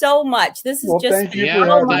you so much. This is just thank you for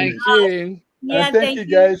having me. Yeah, thank you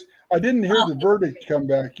guys. I didn't hear the verdict come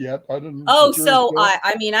back yet. I didn't. Oh, so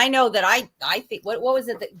I know that I think what was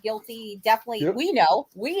it that guilty? Definitely, we know.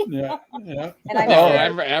 Yeah. And I know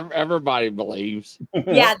everybody believes.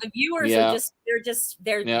 Yeah, the viewers are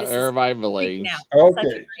they're everybody believes. Now.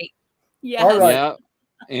 Okay. Yeah. All right. Yeah.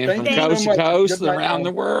 And from coast to coast around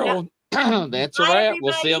the world. That's a wrap.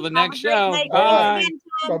 We'll see you on the next show. Bye.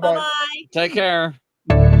 Bye-bye. Take care.